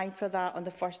 people applied for that on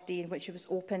the first day in which it was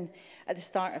open at the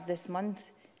start of this month.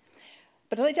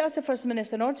 But I'd like to ask the First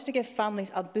Minister, in order to give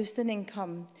families a boost in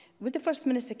income, would the First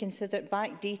Minister consider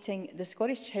backdating the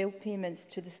Scottish Child Payments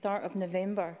to the start of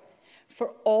November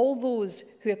for all those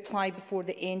who apply before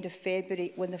the end of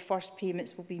February, when the first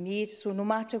payments will be made? So no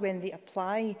matter when they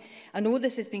apply. I know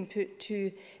this has been put to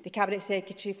the Cabinet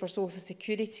Secretary for Social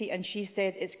Security, and she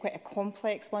said it's quite a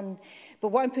complex one. But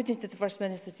what I'm putting to the First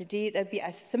Minister today, there would be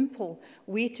a simple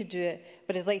way to do it,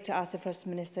 but I'd like to ask the First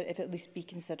Minister if it at least be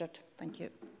considered. Thank you.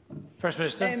 First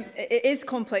Minister. It is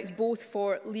complex both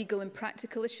for legal and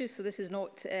practical issues, so this is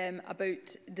not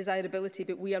about desirability,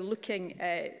 but we are looking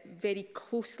very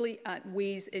closely at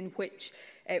ways in which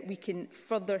we can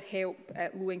further help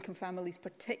low-income families,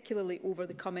 particularly over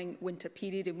the coming winter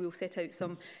period, and we will set out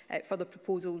some further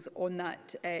proposals on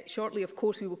that shortly. Of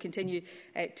course, we will continue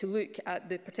to look at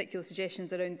the particular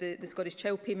suggestions around the Scottish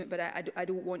Child Payment, but I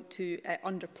don't want to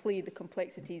underplay the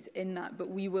complexities in that. But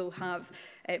we will have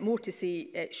more to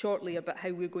say shortly about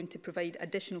how we're going to provide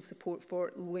additional support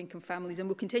for low-income families, and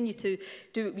we'll continue to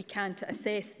do what we can to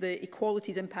assess the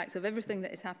equalities impacts of everything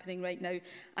that is happening right now,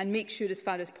 and make sure as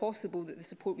far as possible that the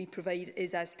support we provide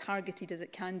is as targeted as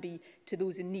it can be to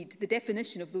those in need. The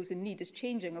definition of those in need is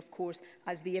changing, of course,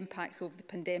 as the impacts of the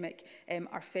pandemic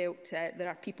are felt. There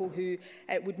are people who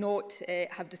would not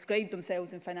have described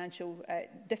themselves in financial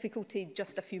difficulty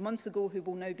just a few months ago, who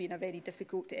will now be in a very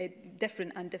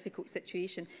different and difficult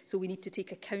situation. So we need to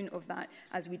take account of that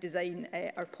as we design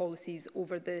our policies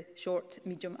over the short,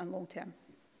 medium and long term.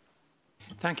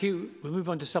 Thank you. We'll move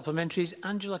on to supplementaries.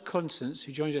 Angela Constance,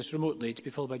 who joins us remotely, to be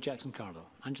followed by Jackson Carville.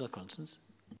 Angela Constance.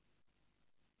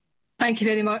 Thank you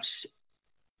very much,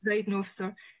 Presiding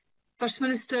Officer. First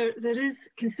Minister, there is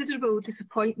considerable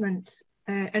disappointment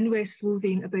in West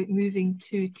Lothian about moving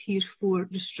to Tier 4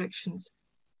 restrictions.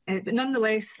 But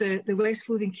nonetheless, the West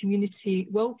Lothian community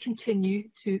will continue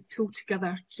to pull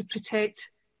together to protect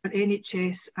our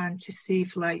NHS and to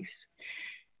save lives.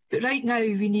 But right now,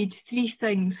 we need three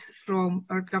things from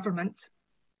our government.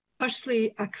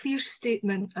 Firstly, a clear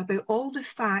statement about all the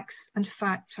facts and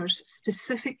factors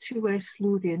specific to West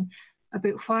Lothian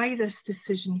about why this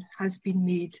decision has been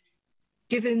made,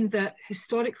 given that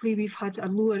historically we've had a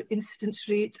lower incidence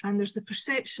rate and there's the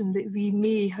perception that we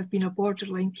may have been a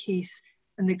borderline case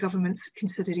in the government's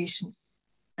considerations.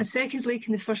 And secondly,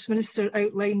 can the First Minister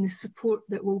outline the support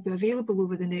that will be available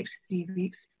over the next 3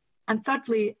 weeks? And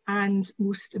thirdly, and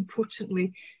most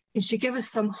importantly, can she give us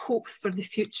some hope for the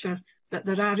future that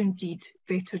there are indeed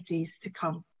better days to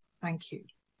come? Thank you.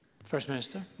 First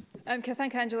Minister. Can I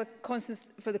thank Angela Constance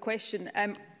for the question?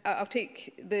 I'll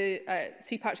take the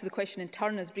three parts of the question in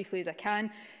turn as briefly as I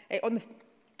can. On the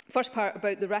first part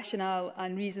about the rationale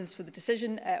and reasons for the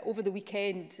decision, over the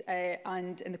weekend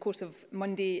and in the course of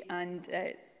Monday and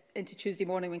into Tuesday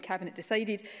morning when Cabinet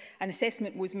decided, an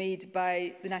assessment was made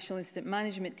by the National Incident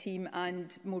Management Team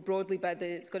and more broadly by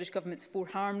the Scottish Government's Four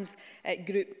Harms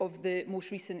group of the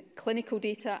most recent clinical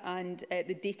data and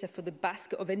the data for the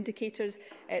basket of indicators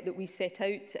that we set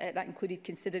out. That included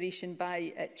consideration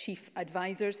by chief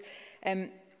advisors.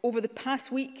 Over the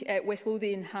past week, West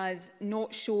Lothian has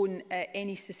not shown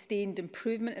any sustained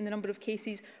improvement in the number of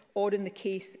cases or in the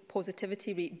case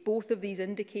positivity rate. Both of these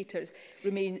indicators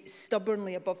remain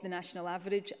stubbornly above the national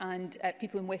average, and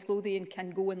people in West Lothian can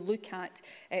go and look at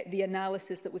the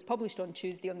analysis that was published on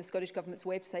Tuesday on the Scottish Government's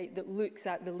website that looks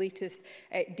at the latest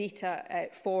data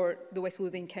for the West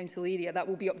Lothian Council area. That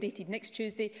will be updated next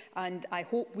Tuesday, and I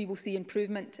hope we will see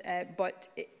improvement, but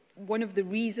one of the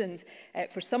reasons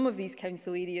for some of these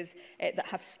council areas that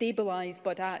have stabilised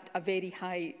but at a very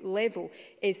high level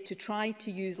is to try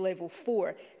to use level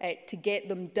 4 to get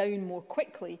them down more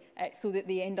quickly so that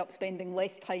they end up spending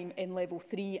less time in level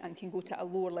 3 and can go to a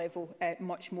lower level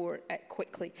much more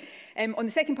quickly. On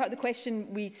the second part of the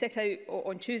question, we set out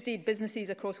on Tuesday, businesses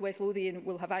across West Lothian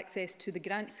will have access to the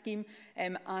grant scheme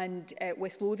and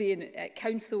West Lothian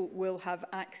Council will have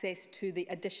access to the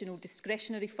additional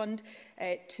discretionary fund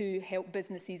to help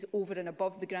businesses over and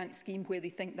above the grant scheme where they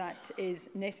think that is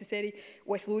necessary.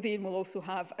 West Lothian will also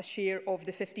have a share of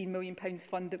the £15 million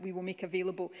fund that we will make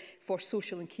available for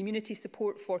social and community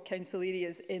support for council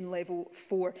areas in level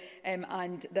 4.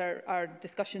 And there are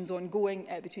discussions ongoing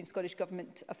between Scottish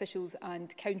Government officials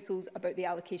and councils about the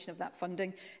allocation of that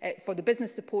funding. For the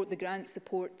business support, the grant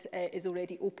support is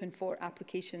already open for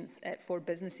applications for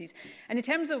businesses. And in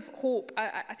terms of hope,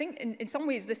 I think in some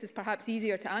ways this is perhaps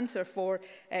easier to answer for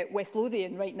West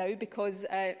Lothian right now, because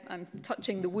I'm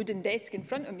touching the wooden desk in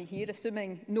front of me here,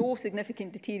 assuming no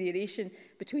significant deterioration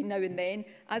between now and then.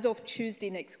 As of Tuesday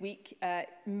next week,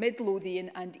 Mid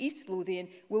Lothian and East Lothian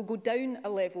will go down a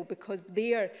level because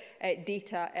their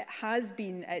data has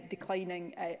been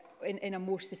declining in a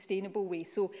more sustainable way.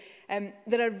 So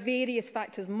there are various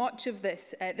factors. Much of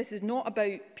this, this is not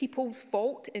about people's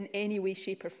fault in any way,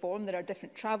 shape or form. There are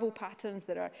different travel patterns,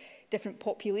 there are different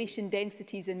population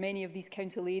densities in many of these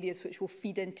council areas which will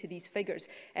feed into these figures.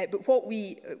 But what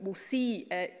we will see,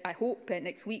 I hope,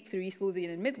 next week through East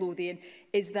Lothian and Mid Lothian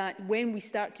is that when we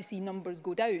start to see numbers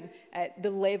go down, the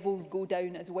levels go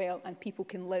down as well and people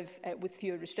can live with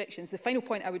fewer restrictions. The final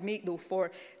point I would make, though,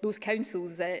 for those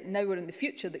councils now or in the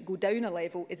future that go down a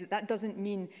level is that that doesn't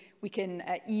mean we can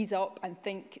ease up and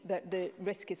think that the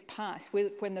risk is past.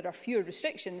 When there are fewer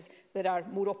restrictions, there are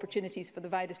more opportunities for the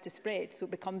virus to spread. So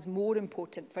it becomes more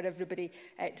important for everybody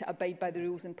to abide by the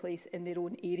rules in place in their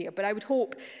own area. But I would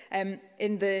hope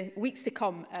in the weeks to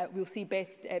come, we'll see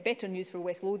better news for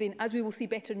West Lothian, as we will see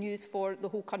better news for the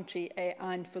whole country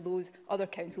and for those other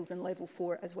councils in level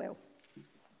 4 as well.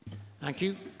 Thank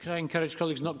you. Could I encourage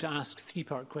colleagues not to ask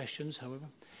three-part questions, however?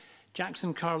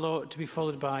 Jackson Carlaw, to be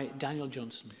followed by Daniel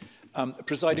Johnson.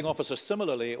 Presiding officer,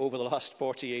 similarly, over the last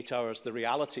 48 hours, the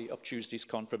reality of Tuesday's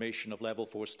confirmation of level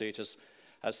 4 status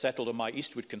has settled on my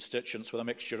Eastwood constituents with a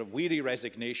mixture of weary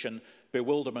resignation,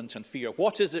 bewilderment and fear.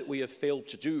 What is it we have failed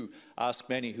to do? Ask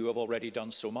many who have already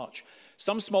done so much.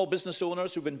 Some small business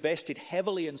owners who've invested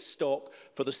heavily in stock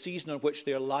for the season on which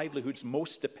their livelihoods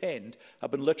most depend have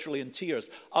been literally in tears.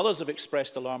 Others have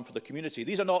expressed alarm for the community.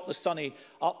 These are not the sunny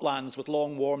uplands with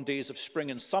long warm days of spring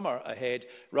and summer ahead,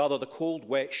 rather the cold,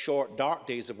 wet, short, dark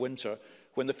days of winter,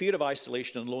 when the fear of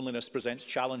isolation and loneliness presents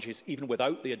challenges even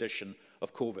without the addition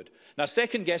of COVID. Now,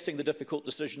 second-guessing the difficult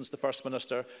decisions the First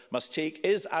Minister must take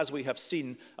is, as we have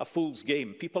seen, a fool's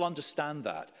game. People understand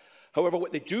that. However,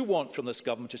 what they do want from this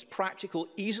government is practical,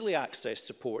 easily accessed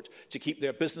support to keep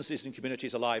their businesses and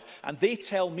communities alive. And they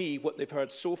tell me what they've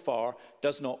heard so far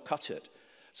does not cut it.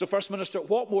 So, First Minister,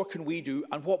 what more can we do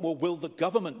and what more will the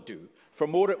government do, for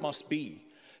more it must be,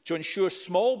 to ensure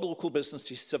small local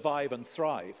businesses survive and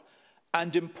thrive?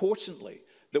 And importantly,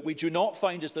 that we do not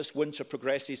find as this winter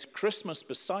progresses, Christmas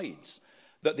besides,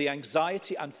 that the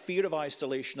anxiety and fear of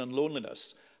isolation and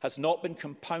loneliness has not been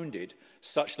compounded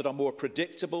such that a more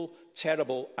predictable,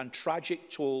 terrible and tragic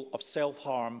toll of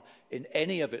self-harm in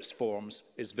any of its forms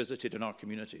is visited in our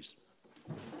communities.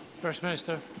 First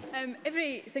Minister.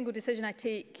 Every single decision I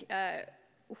take,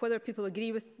 whether people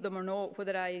agree with them or not,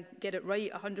 whether I get it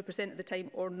right 100% of the time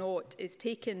or not, is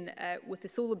taken with the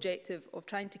sole objective of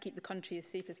trying to keep the country as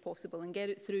safe as possible and get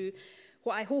it through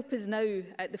what I hope is now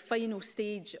at the final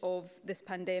stage of this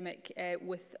pandemic,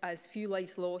 with as few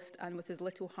lives lost and with as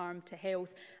little harm to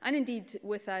health, and indeed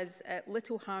with as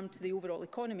little harm to the overall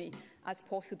economy as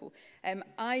possible.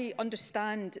 I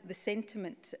understand the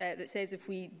sentiment that says if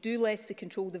we do less to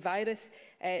control the virus,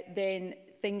 then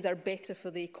things are better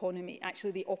for the economy.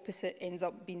 Actually, the opposite ends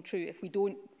up being true. If we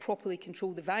don't properly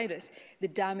control the virus, the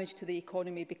damage to the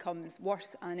economy becomes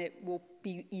worse and it will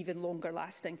be even longer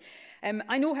lasting.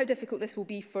 I know how difficult this will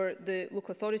be for the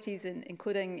local authorities,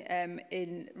 including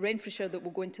in Renfrewshire, that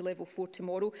will go into level 4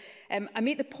 tomorrow. I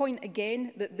make the point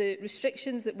again that the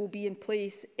restrictions that will be in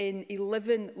place in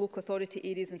 11 local authority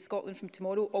areas in Scotland from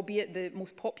tomorrow, albeit the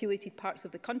most populated parts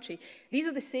of the country, these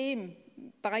are the same,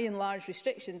 by and large,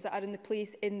 restrictions that are in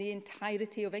place in the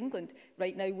entirety of England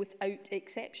right now, without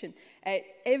exception.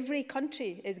 Every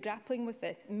country is grappling with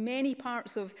this. Many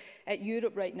parts of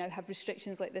Europe right now have restrictions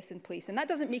like this in place, and that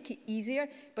doesn't make it easier,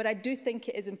 but I do think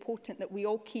it is important that we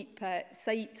all keep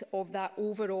sight of that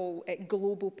overall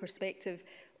global perspective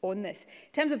on this.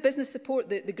 In terms of business support,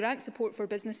 the grant support for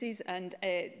businesses, and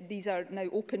these are now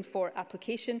open for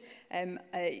application,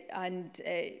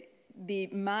 they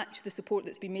match the support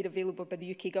that's been made available by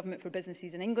the UK Government for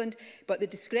businesses in England, but the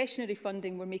discretionary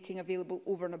funding we're making available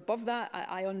over and above that,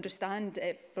 I understand,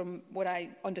 from what I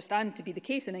understand to be the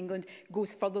case in England,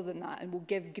 goes further than that and will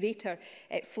give greater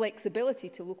flexibility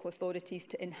to local authorities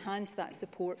to enhance that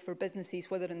support for businesses,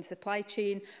 whether in the supply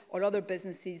chain or other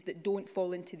businesses that don't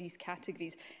fall into these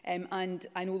categories. And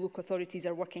I know local authorities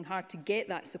are working hard to get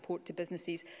that support to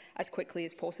businesses as quickly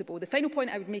as possible. The final point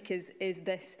I would make is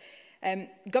this.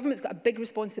 Government's got a big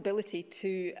responsibility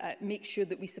to make sure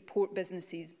that we support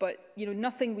businesses, but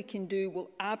nothing we can do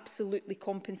will absolutely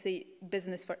compensate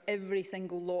business for every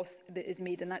single loss that is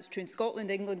made, and that's true in Scotland,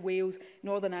 England, Wales,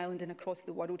 Northern Ireland and across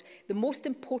the world. The most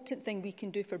important thing we can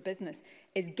do for business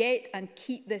is get and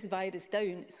keep this virus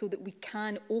down so that we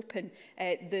can open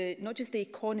not just the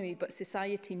economy but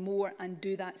society more and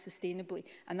do that sustainably.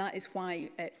 And that is why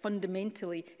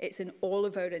fundamentally it's in all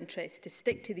of our interests to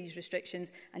stick to these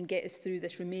restrictions and get us through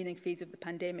this remaining phase of the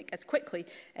pandemic as quickly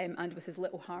and with as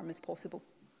little harm as possible.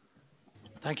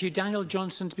 Thank you. Daniel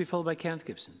Johnson to be followed by Kenneth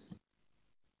Gibson.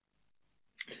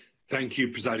 Thank you,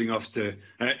 Presiding Officer.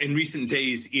 In recent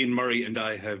days, Ian Murray and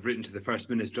I have written to the First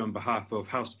Minister on behalf of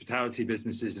hospitality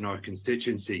businesses in our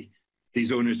constituency.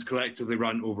 These owners collectively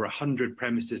run over 100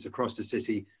 premises across the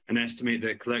city and estimate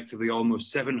that collectively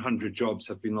almost 700 jobs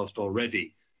have been lost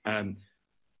already, and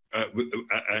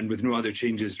with no other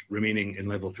changes remaining in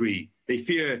level 3. They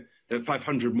fear that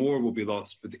 500 more will be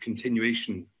lost with the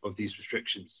continuation of these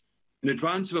restrictions. In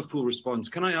advance of a full response,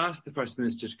 can I ask the First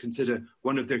Minister to consider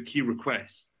one of their key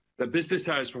requests, that business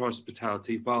hours for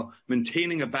hospitality, while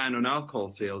maintaining a ban on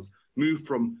alcohol sales, move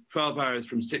from 12 hours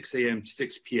from 6 a.m. to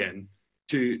 6 p.m.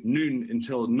 to noon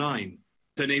until 9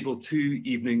 to enable 2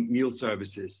 evening meal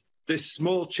services. This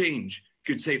small change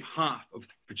could save half of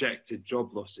the projected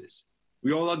job losses.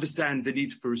 We all understand the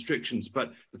need for restrictions,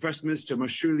 but the First Minister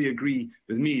must surely agree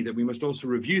with me that we must also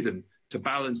review them to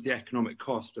balance the economic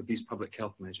cost of these public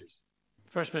health measures.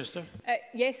 First Minister.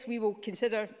 Yes, we will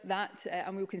consider that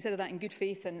and we will consider that in good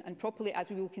faith and properly, as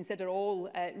we will consider all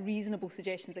reasonable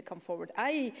suggestions that come forward.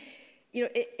 There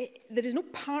is no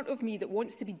part of me that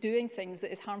wants to be doing things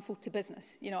that is harmful to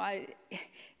business.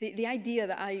 The idea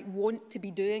that I want to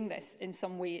be doing this in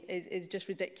some way is just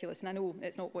ridiculous, and I know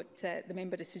it's not what the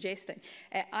member is suggesting.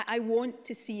 I want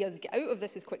to see us get out of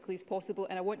this as quickly as possible,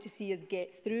 and I want to see us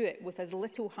get through it with as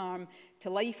little harm to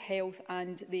life, health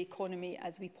and the economy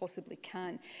as we possibly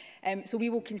can. So we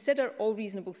will consider all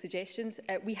reasonable suggestions.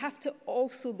 We have to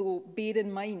also, though, bear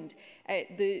in mind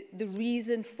the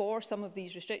reason for some of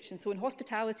these restrictions. So in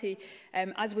hospitality,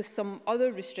 as with some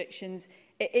other restrictions,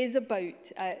 it is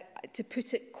about, to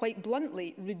put it quite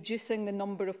bluntly, reducing the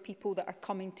number of people that are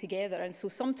coming together. And so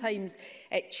sometimes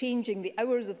changing the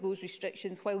hours of those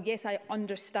restrictions, while yes, I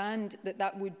understand that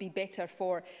that would be better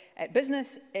for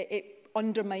business, it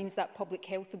undermines that public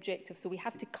health objective. So we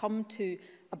have to come to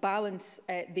a balance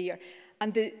there.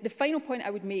 And the final point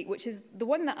I would make, which is the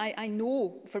one that I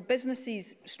know for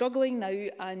businesses struggling now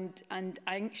and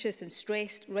anxious and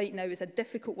stressed right now, is a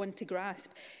difficult one to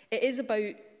grasp. It is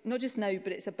about not just now,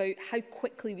 but it's about how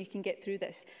quickly we can get through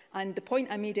this. And the point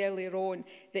I made earlier on,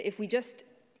 that if we just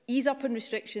ease up on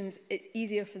restrictions, it's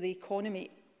easier for the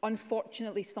economy.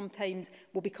 Unfortunately, sometimes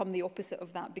will become the opposite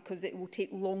of that because it will take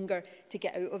longer to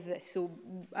get out of this. So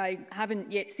I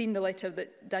haven't yet seen the letter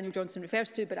that Daniel Johnson refers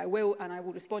to, but I will, and I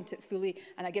will respond to it fully.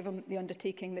 And I give him the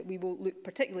undertaking that we will look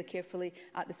particularly carefully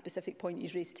at the specific point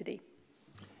he's raised today.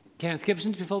 Kenneth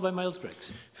Gibson to be followed by Miles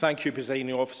Briggs. Thank you,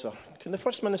 Presiding Officer. Can the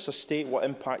First Minister state what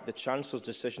impact the Chancellor's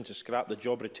decision to scrap the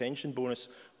job retention bonus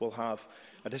will have?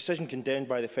 A decision condemned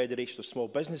by the Federation of Small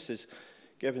Businesses,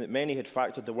 given that many had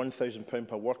factored the £1,000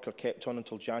 per worker kept on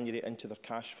until January into their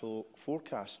cash flow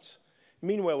forecasts.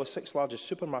 Meanwhile, the 6 largest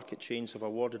supermarket chains have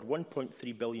awarded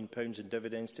 £1.3 billion in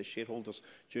dividends to shareholders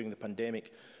during the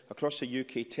pandemic. Across the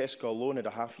UK, Tesco alone had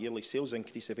a half-yearly sales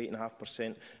increase of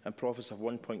 8.5% and profits of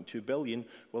 £1.2 billion,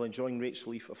 while enjoying rates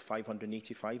relief of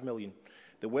 £585 million.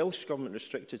 The Welsh Government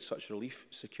restricted such relief,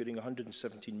 securing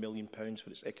 £117 million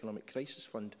for its Economic Crisis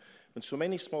Fund. When so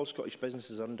many small Scottish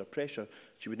businesses are under pressure,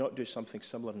 should we not do something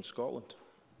similar in Scotland?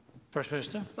 First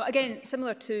Minister. Well, again,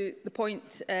 similar to the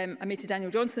point I made to Daniel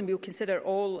Johnson, we will consider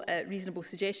all reasonable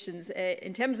suggestions.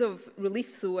 In terms of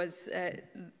relief, though, as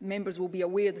members will be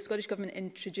aware, the Scottish Government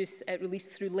introduced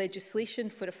relief through legislation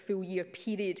for a full year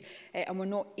period, and we're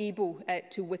not able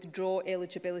to withdraw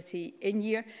eligibility in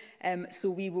year. So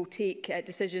we will take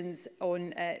decisions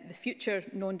on the future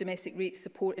non-domestic rate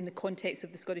support in the context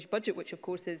of the Scottish Budget, which of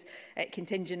course is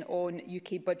contingent on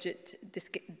UK budget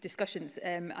discussions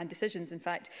and decisions, in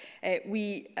fact.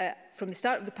 We, from the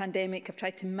start of the pandemic, have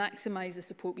tried to maximise the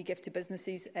support we give to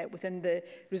businesses within the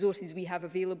resources we have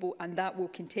available, and that will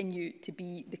continue to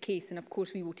be the case. And of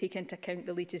course, we will take into account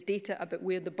the latest data about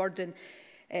where the burden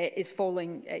is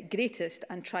falling greatest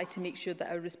and try to make sure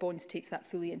that our response takes that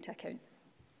fully into account.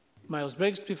 Miles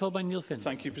Briggs, to be followed by Neil Finn.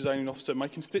 Thank you, Presiding Officer. My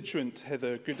constituent,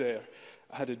 Heather Goodair,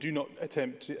 had a do not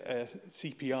attempt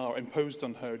CPR imposed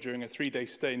on her during a 3-day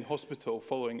stay in hospital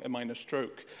following a minor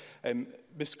stroke.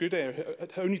 Ms Goodair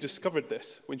had only discovered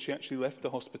this when she actually left the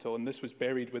hospital, and this was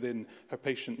buried within her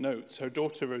patient notes. Her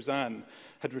daughter Roseanne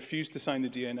had refused to sign the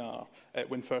DNR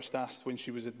when first asked when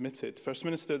she was admitted. First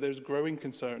Minister, there's growing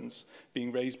concerns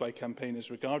being raised by campaigners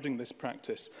regarding this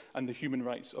practice and the human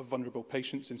rights of vulnerable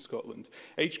patients in Scotland.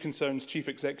 Age Concerns Chief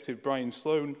Executive Brian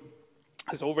Sloan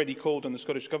has already called on the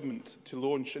Scottish Government to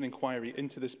launch an inquiry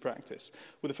into this practice.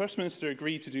 Will the First Minister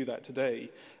agree to do that today?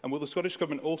 And will the Scottish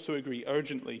Government also agree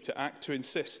urgently to act to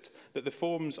insist that the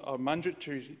forms are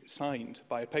mandatorily signed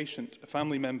by a patient, a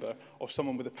family member or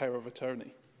someone with a power of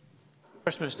attorney?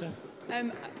 First Minister.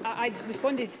 I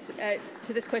responded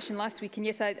to this question last week, and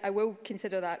yes, I will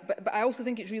consider that. But I also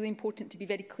think it's really important to be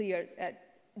very clear.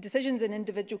 Decisions in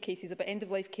individual cases about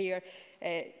end-of-life care,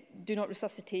 do not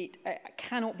resuscitate,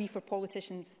 cannot be for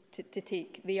politicians to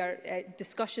take. They are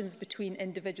discussions between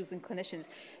individuals and clinicians.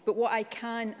 But what I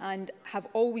can and have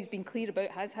always been clear about,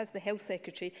 as has the Health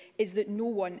Secretary, is that no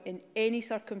one in any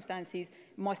circumstances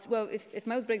must, well, if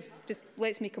Miles Briggs just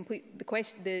lets me complete the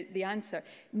question, the answer,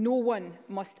 no one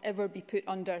must ever be put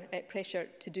under pressure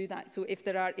to do that. So if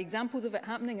there are examples of it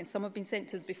happening, and some have been sent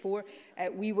to us before,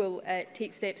 we will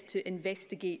take steps to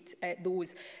investigate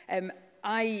those.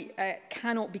 I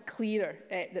cannot be clearer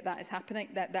that is happening,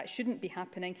 that shouldn't be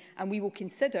happening, and we will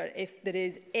consider if there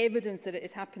is evidence that it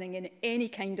is happening in any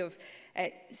kind of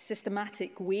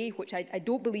systematic way, which I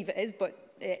don't believe it is, but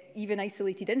even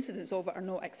isolated incidents of it are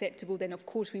not acceptable, then of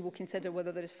course we will consider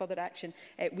whether there is further action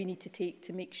we need to take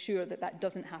to make sure that that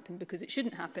doesn't happen, because it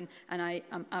shouldn't happen, and I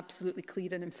am absolutely clear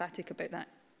and emphatic about that.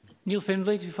 Neil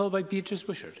Findlay, to be followed by Beatrice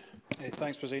Wishart.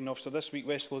 Thanks, Presiding Officer. This week,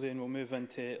 West Lothian will move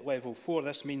into level 4.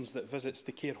 This means that visits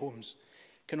to care homes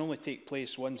can only take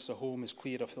place once a home is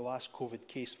clear of the last COVID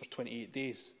case for 28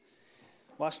 days.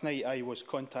 Last night, I was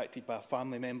contacted by a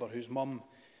family member whose mum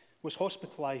was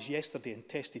hospitalised yesterday and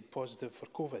tested positive for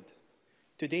COVID.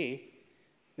 Today,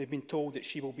 they've been told that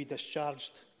she will be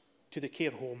discharged to the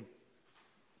care home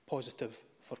positive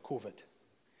for COVID.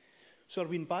 So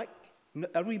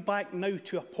are we back now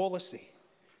to a policy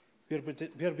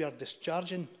where we are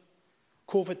discharging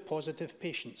COVID-positive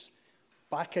patients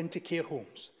back into care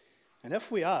homes? And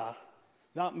if we are,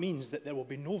 that means that there will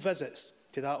be no visits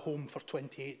to that home for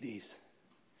 28 days.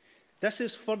 This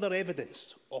is further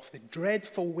evidence of the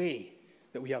dreadful way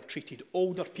that we have treated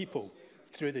older people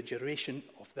through the duration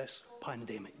of this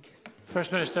pandemic.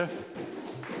 First Minister.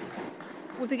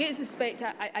 With the greatest respect,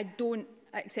 I don't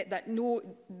accept that. No,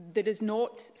 there is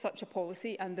not such a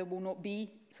policy, and there will not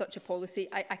be such a policy.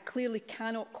 I clearly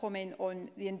cannot comment on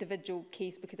the individual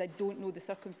case because I don't know the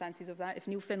circumstances of that. If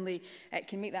Neil Findlay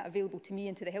can make that available to me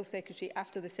and to the Health Secretary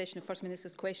after the session of First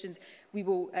Minister's questions, we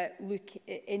will look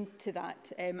into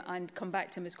that and come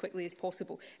back to him as quickly as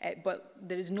possible. But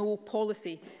there is no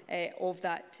policy of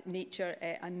that nature,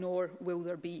 and nor will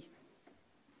there be.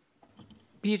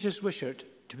 Beatrice Wishart,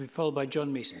 to be followed by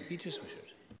John Mason. Beatrice Wishart.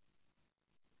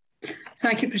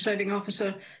 Thank you, Presiding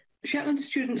Officer. Shetland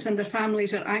students and their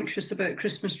families are anxious about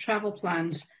Christmas travel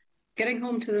plans. Getting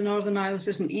home to the Northern Isles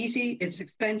isn't easy, it's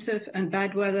expensive, and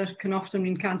bad weather can often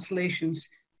mean cancellations.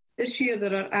 This year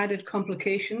there are added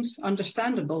complications,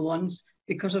 understandable ones,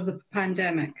 because of the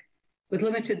pandemic, with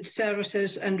limited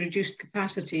services and reduced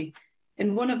capacity.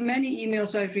 In one of many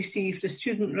emails I've received, a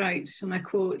student writes, and I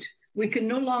quote, "We can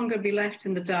no longer be left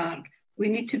in the dark. We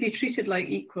need to be treated like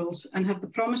equals and have the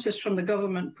promises from the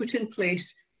government put in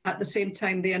place at the same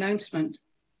time the announcement."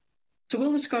 So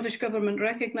will the Scottish Government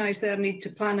recognise their need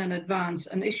to plan in advance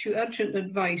and issue urgent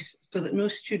advice so that no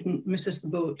student misses the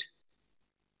boat?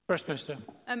 First Minister.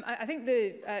 I think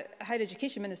the Higher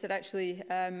Education Minister actually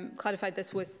clarified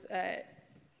this with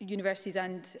universities,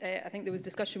 and I think there was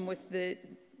discussion with the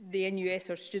NUS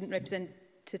or student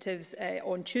representatives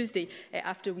on Tuesday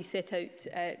after we set out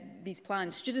these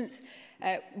plans. Students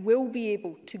will be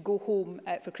able to go home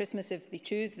for Christmas if they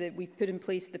choose. We've put in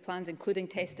place the plans, including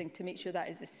testing, to make sure that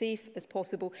is as safe as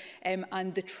possible,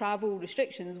 and the travel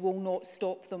restrictions will not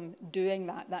stop them doing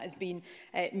that. That has been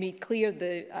made clear.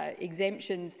 The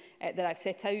exemptions that I've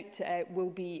set out will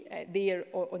be there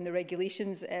on the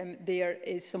regulations. There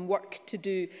is some work to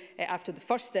do after the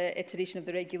first iteration of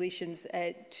the regulations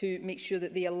to make sure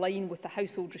that they align with the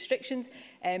household restrictions,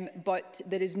 but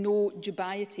there is no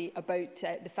dubiety clarity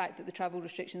about the fact that the travel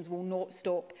restrictions will not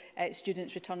stop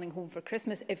students returning home for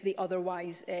Christmas if they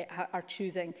otherwise are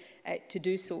choosing to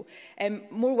do so.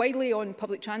 More widely on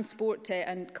public transport,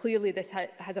 and clearly this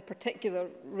has a particular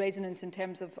resonance in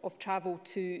terms of travel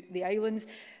to the islands.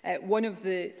 One of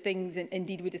the things,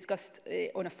 indeed we discussed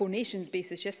on a Four Nations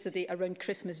basis yesterday around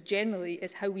Christmas generally,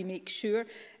 is how we make sure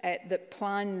that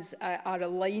plans are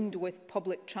aligned with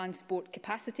public transport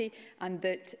capacity, and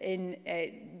that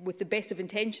with the best of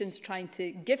intentions trying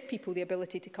to give people the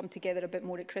ability to come together a bit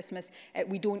more at Christmas,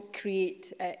 we don't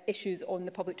create issues on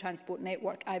the public transport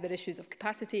network, either issues of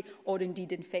capacity or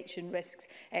indeed infection risks.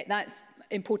 That's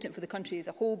important for the country as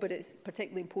a whole, but it's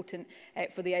particularly important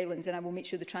for the islands, and I will make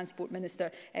sure the Transport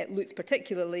Minister looks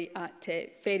particularly at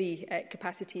ferry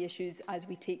capacity issues as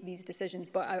we take these decisions.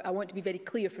 But I want to be very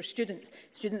clear for students.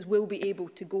 Students will be able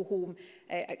to go home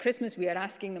at Christmas. We are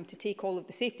asking them to take all of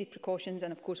the safety precautions,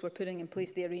 and of course we're putting in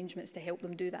place the arrangements to help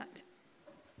them do that.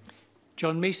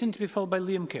 John Mason, to be followed by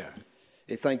Liam Kerr.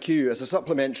 Thank you. As a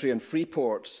supplementary on free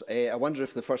ports, I wonder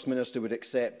if the First Minister would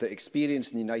accept that experience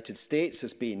in the United States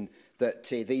has been that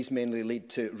these mainly lead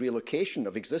to relocation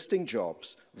of existing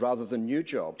jobs rather than new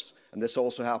jobs, and this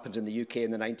also happened in the UK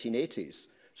in the 1980s.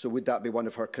 So would that be one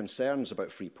of her concerns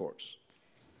about free ports?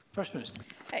 First Minister.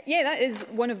 Yeah, that is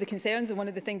one of the concerns and one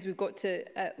of the things we've got to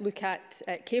look at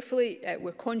carefully.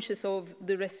 We're conscious of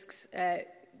the risks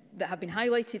that have been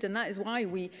highlighted, and that is why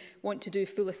we want to do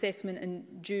full assessment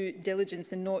and due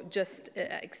diligence and not just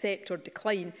accept or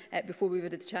decline before we've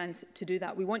had a chance to do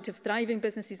that. We want to have thriving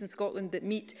businesses in Scotland that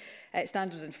meet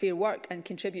standards and fair work and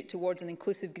contribute towards an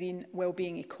inclusive green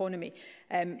wellbeing economy.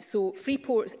 So free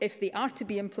ports, if they are to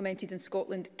be implemented in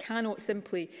Scotland, cannot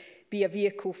simply be a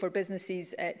vehicle for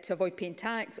businesses to avoid paying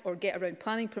tax or get around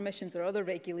planning permissions or other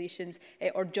regulations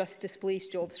or just displace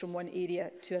jobs from one area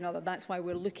to another. That's why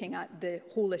we're looking at the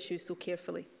whole issue so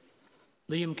carefully.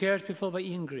 Liam Kerr, to be followed by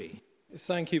Ian Gray.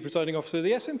 Thank you, Presiding Officer.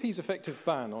 The SNP's effective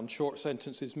ban on short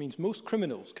sentences means most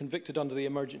criminals convicted under the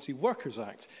Emergency Workers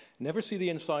Act never see the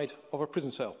inside of a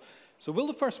prison cell. So will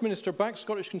the First Minister back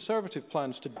Scottish Conservative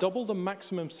plans to double the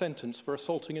maximum sentence for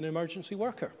assaulting an emergency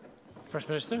worker? First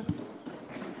Minister.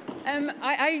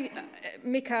 I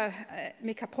make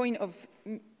a point of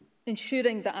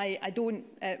ensuring that I don't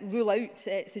rule out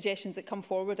suggestions that come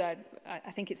forward. I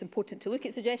think it's important to look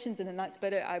at suggestions, and in that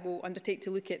spirit I will undertake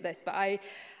to look at this. But I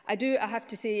have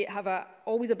to say, have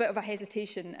always a bit of a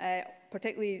hesitation,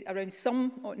 particularly around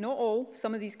some, not all,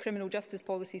 some of these criminal justice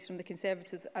policies from the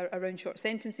Conservatives around short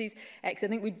sentences, because I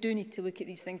think we do need to look at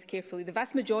these things carefully. The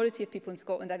vast majority of people in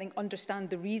Scotland, I think, understand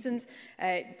the reasons,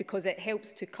 because it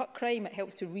helps to cut crime, it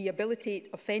helps to rehabilitate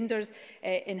offenders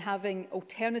in having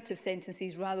alternative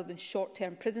sentences rather than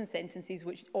short-term prison sentences,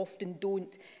 which often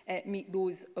don't meet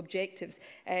those objectives.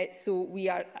 So we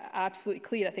are absolutely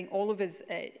clear, I think all of us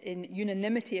in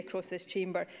unanimity across this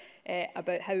chamber,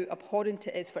 about how abhorrent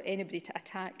it is for anybody to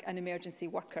attack an emergency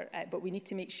worker. But we need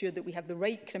to make sure that we have the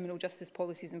right criminal justice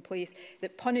policies in place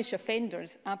that punish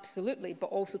offenders, absolutely, but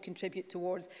also contribute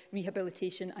towards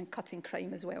rehabilitation and cutting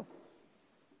crime as well.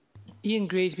 Ian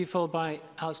Gray, to be followed by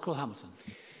Alex Cole-Hamilton.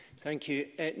 Thank you.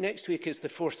 Next week is the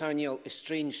 4th annual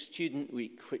Estranged Student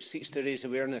Week, which seeks to raise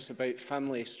awareness about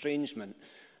family estrangement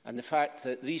and the fact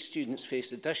that these students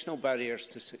face additional barriers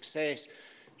to success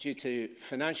due to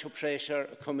financial pressure,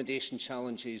 accommodation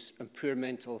challenges and poor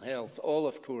mental health, all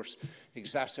of course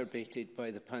exacerbated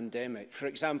by the pandemic. For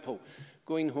example,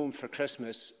 going home for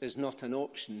Christmas is not an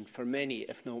option for many,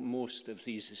 if not most, of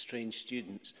these estranged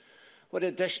students. What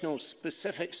additional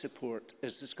specific support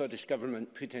is the Scottish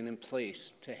Government putting in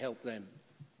place to help them?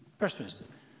 First Minister.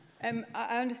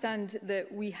 I understand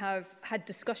that we have had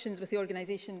discussions with the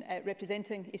organisation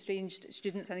representing estranged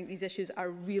students. I think these issues are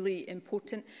really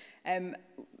important.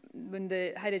 When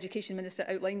the Higher Education Minister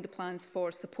outlined the plans for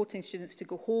supporting students to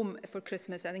go home for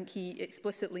Christmas, I think he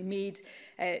explicitly made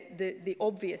the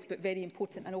obvious but very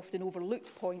important and often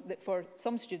overlooked point that for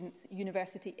some students,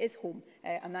 university is home.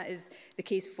 And that is the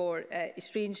case for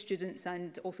estranged students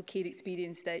and also care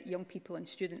experienced young people and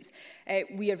students.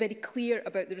 We are very clear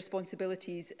about the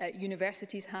responsibilities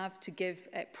universities have to give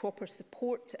proper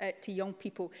support to young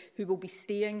people who will be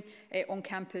staying on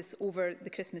campus over the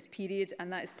Christmas period,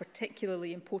 and that is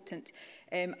particularly important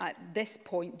at this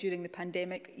point during the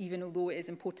pandemic, even although it is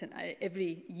important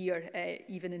every year,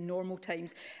 even in normal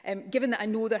times. Given that I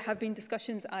know there have been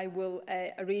discussions, I will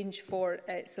arrange for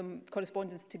some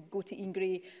correspondence to go to Ian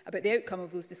Gray about the outcome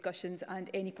of those discussions and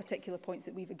any particular points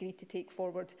that we've agreed to take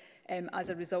forward as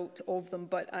a result of them.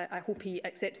 But I hope he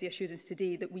accepts the assurance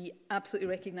today that we absolutely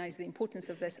recognise the importance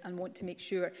of this and want to make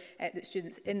sure that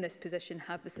students in this position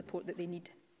have the support that they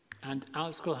need. And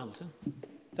Alex Cole-Hamilton.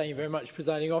 Thank you very much,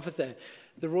 Presiding Officer.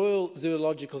 The Royal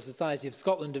Zoological Society of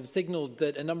Scotland have signalled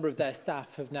that a number of their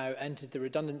staff have now entered the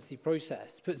redundancy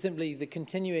process. Put simply, the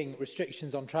continuing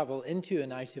restrictions on travel into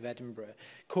and out of Edinburgh,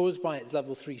 caused by its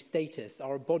level 3 status,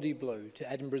 are a body blow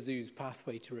to Edinburgh Zoo's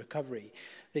pathway to recovery.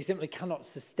 They simply cannot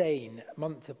sustain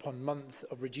month upon month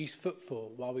of reduced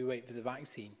footfall while we wait for the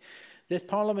vaccine. This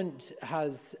Parliament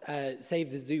has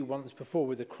saved the zoo once before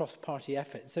with a cross-party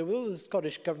effort. So will the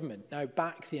Scottish Government now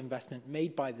back the investment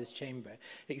made by this chamber,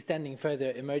 extending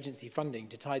further emergency funding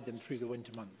to tide them through the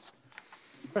winter months?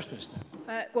 First Minister.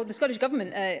 Well, the Scottish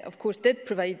Government, of course, did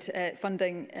provide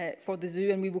funding for the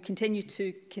zoo, and we will continue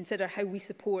to consider how we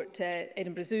support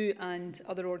Edinburgh Zoo and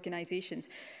other organisations.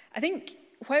 I think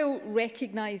while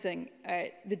recognising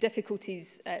the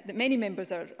difficulties that many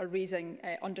members are raising,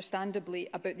 understandably,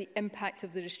 about the impact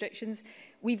of the restrictions,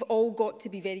 we've all got to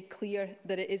be very clear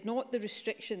that it is not the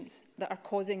restrictions that are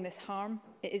causing this harm,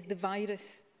 it is the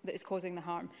virus that is causing the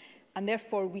harm. And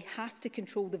therefore, we have to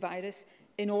control the virus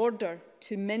in order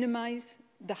to minimise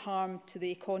the harm to the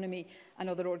economy and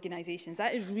other organisations.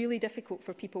 That is really difficult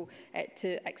for people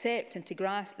to accept and to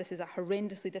grasp. This is a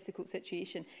horrendously difficult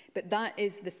situation, but that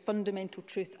is the fundamental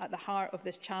truth at the heart of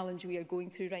this challenge we are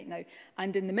going through right now.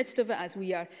 And in the midst of it, as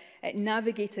we are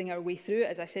navigating our way through it,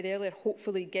 as I said earlier,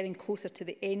 hopefully getting closer to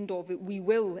the end of it, we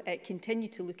will continue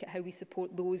to look at how we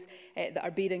support those that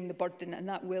are bearing the burden, and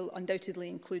that will undoubtedly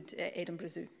include Edinburgh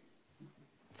Zoo.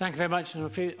 Thank you very much. And I'm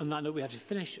afraid on that note we have to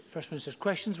finish First Minister's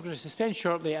questions. We're going to suspend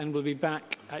shortly and we'll be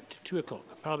back at 2 o'clock.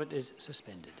 Parliament is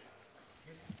suspended.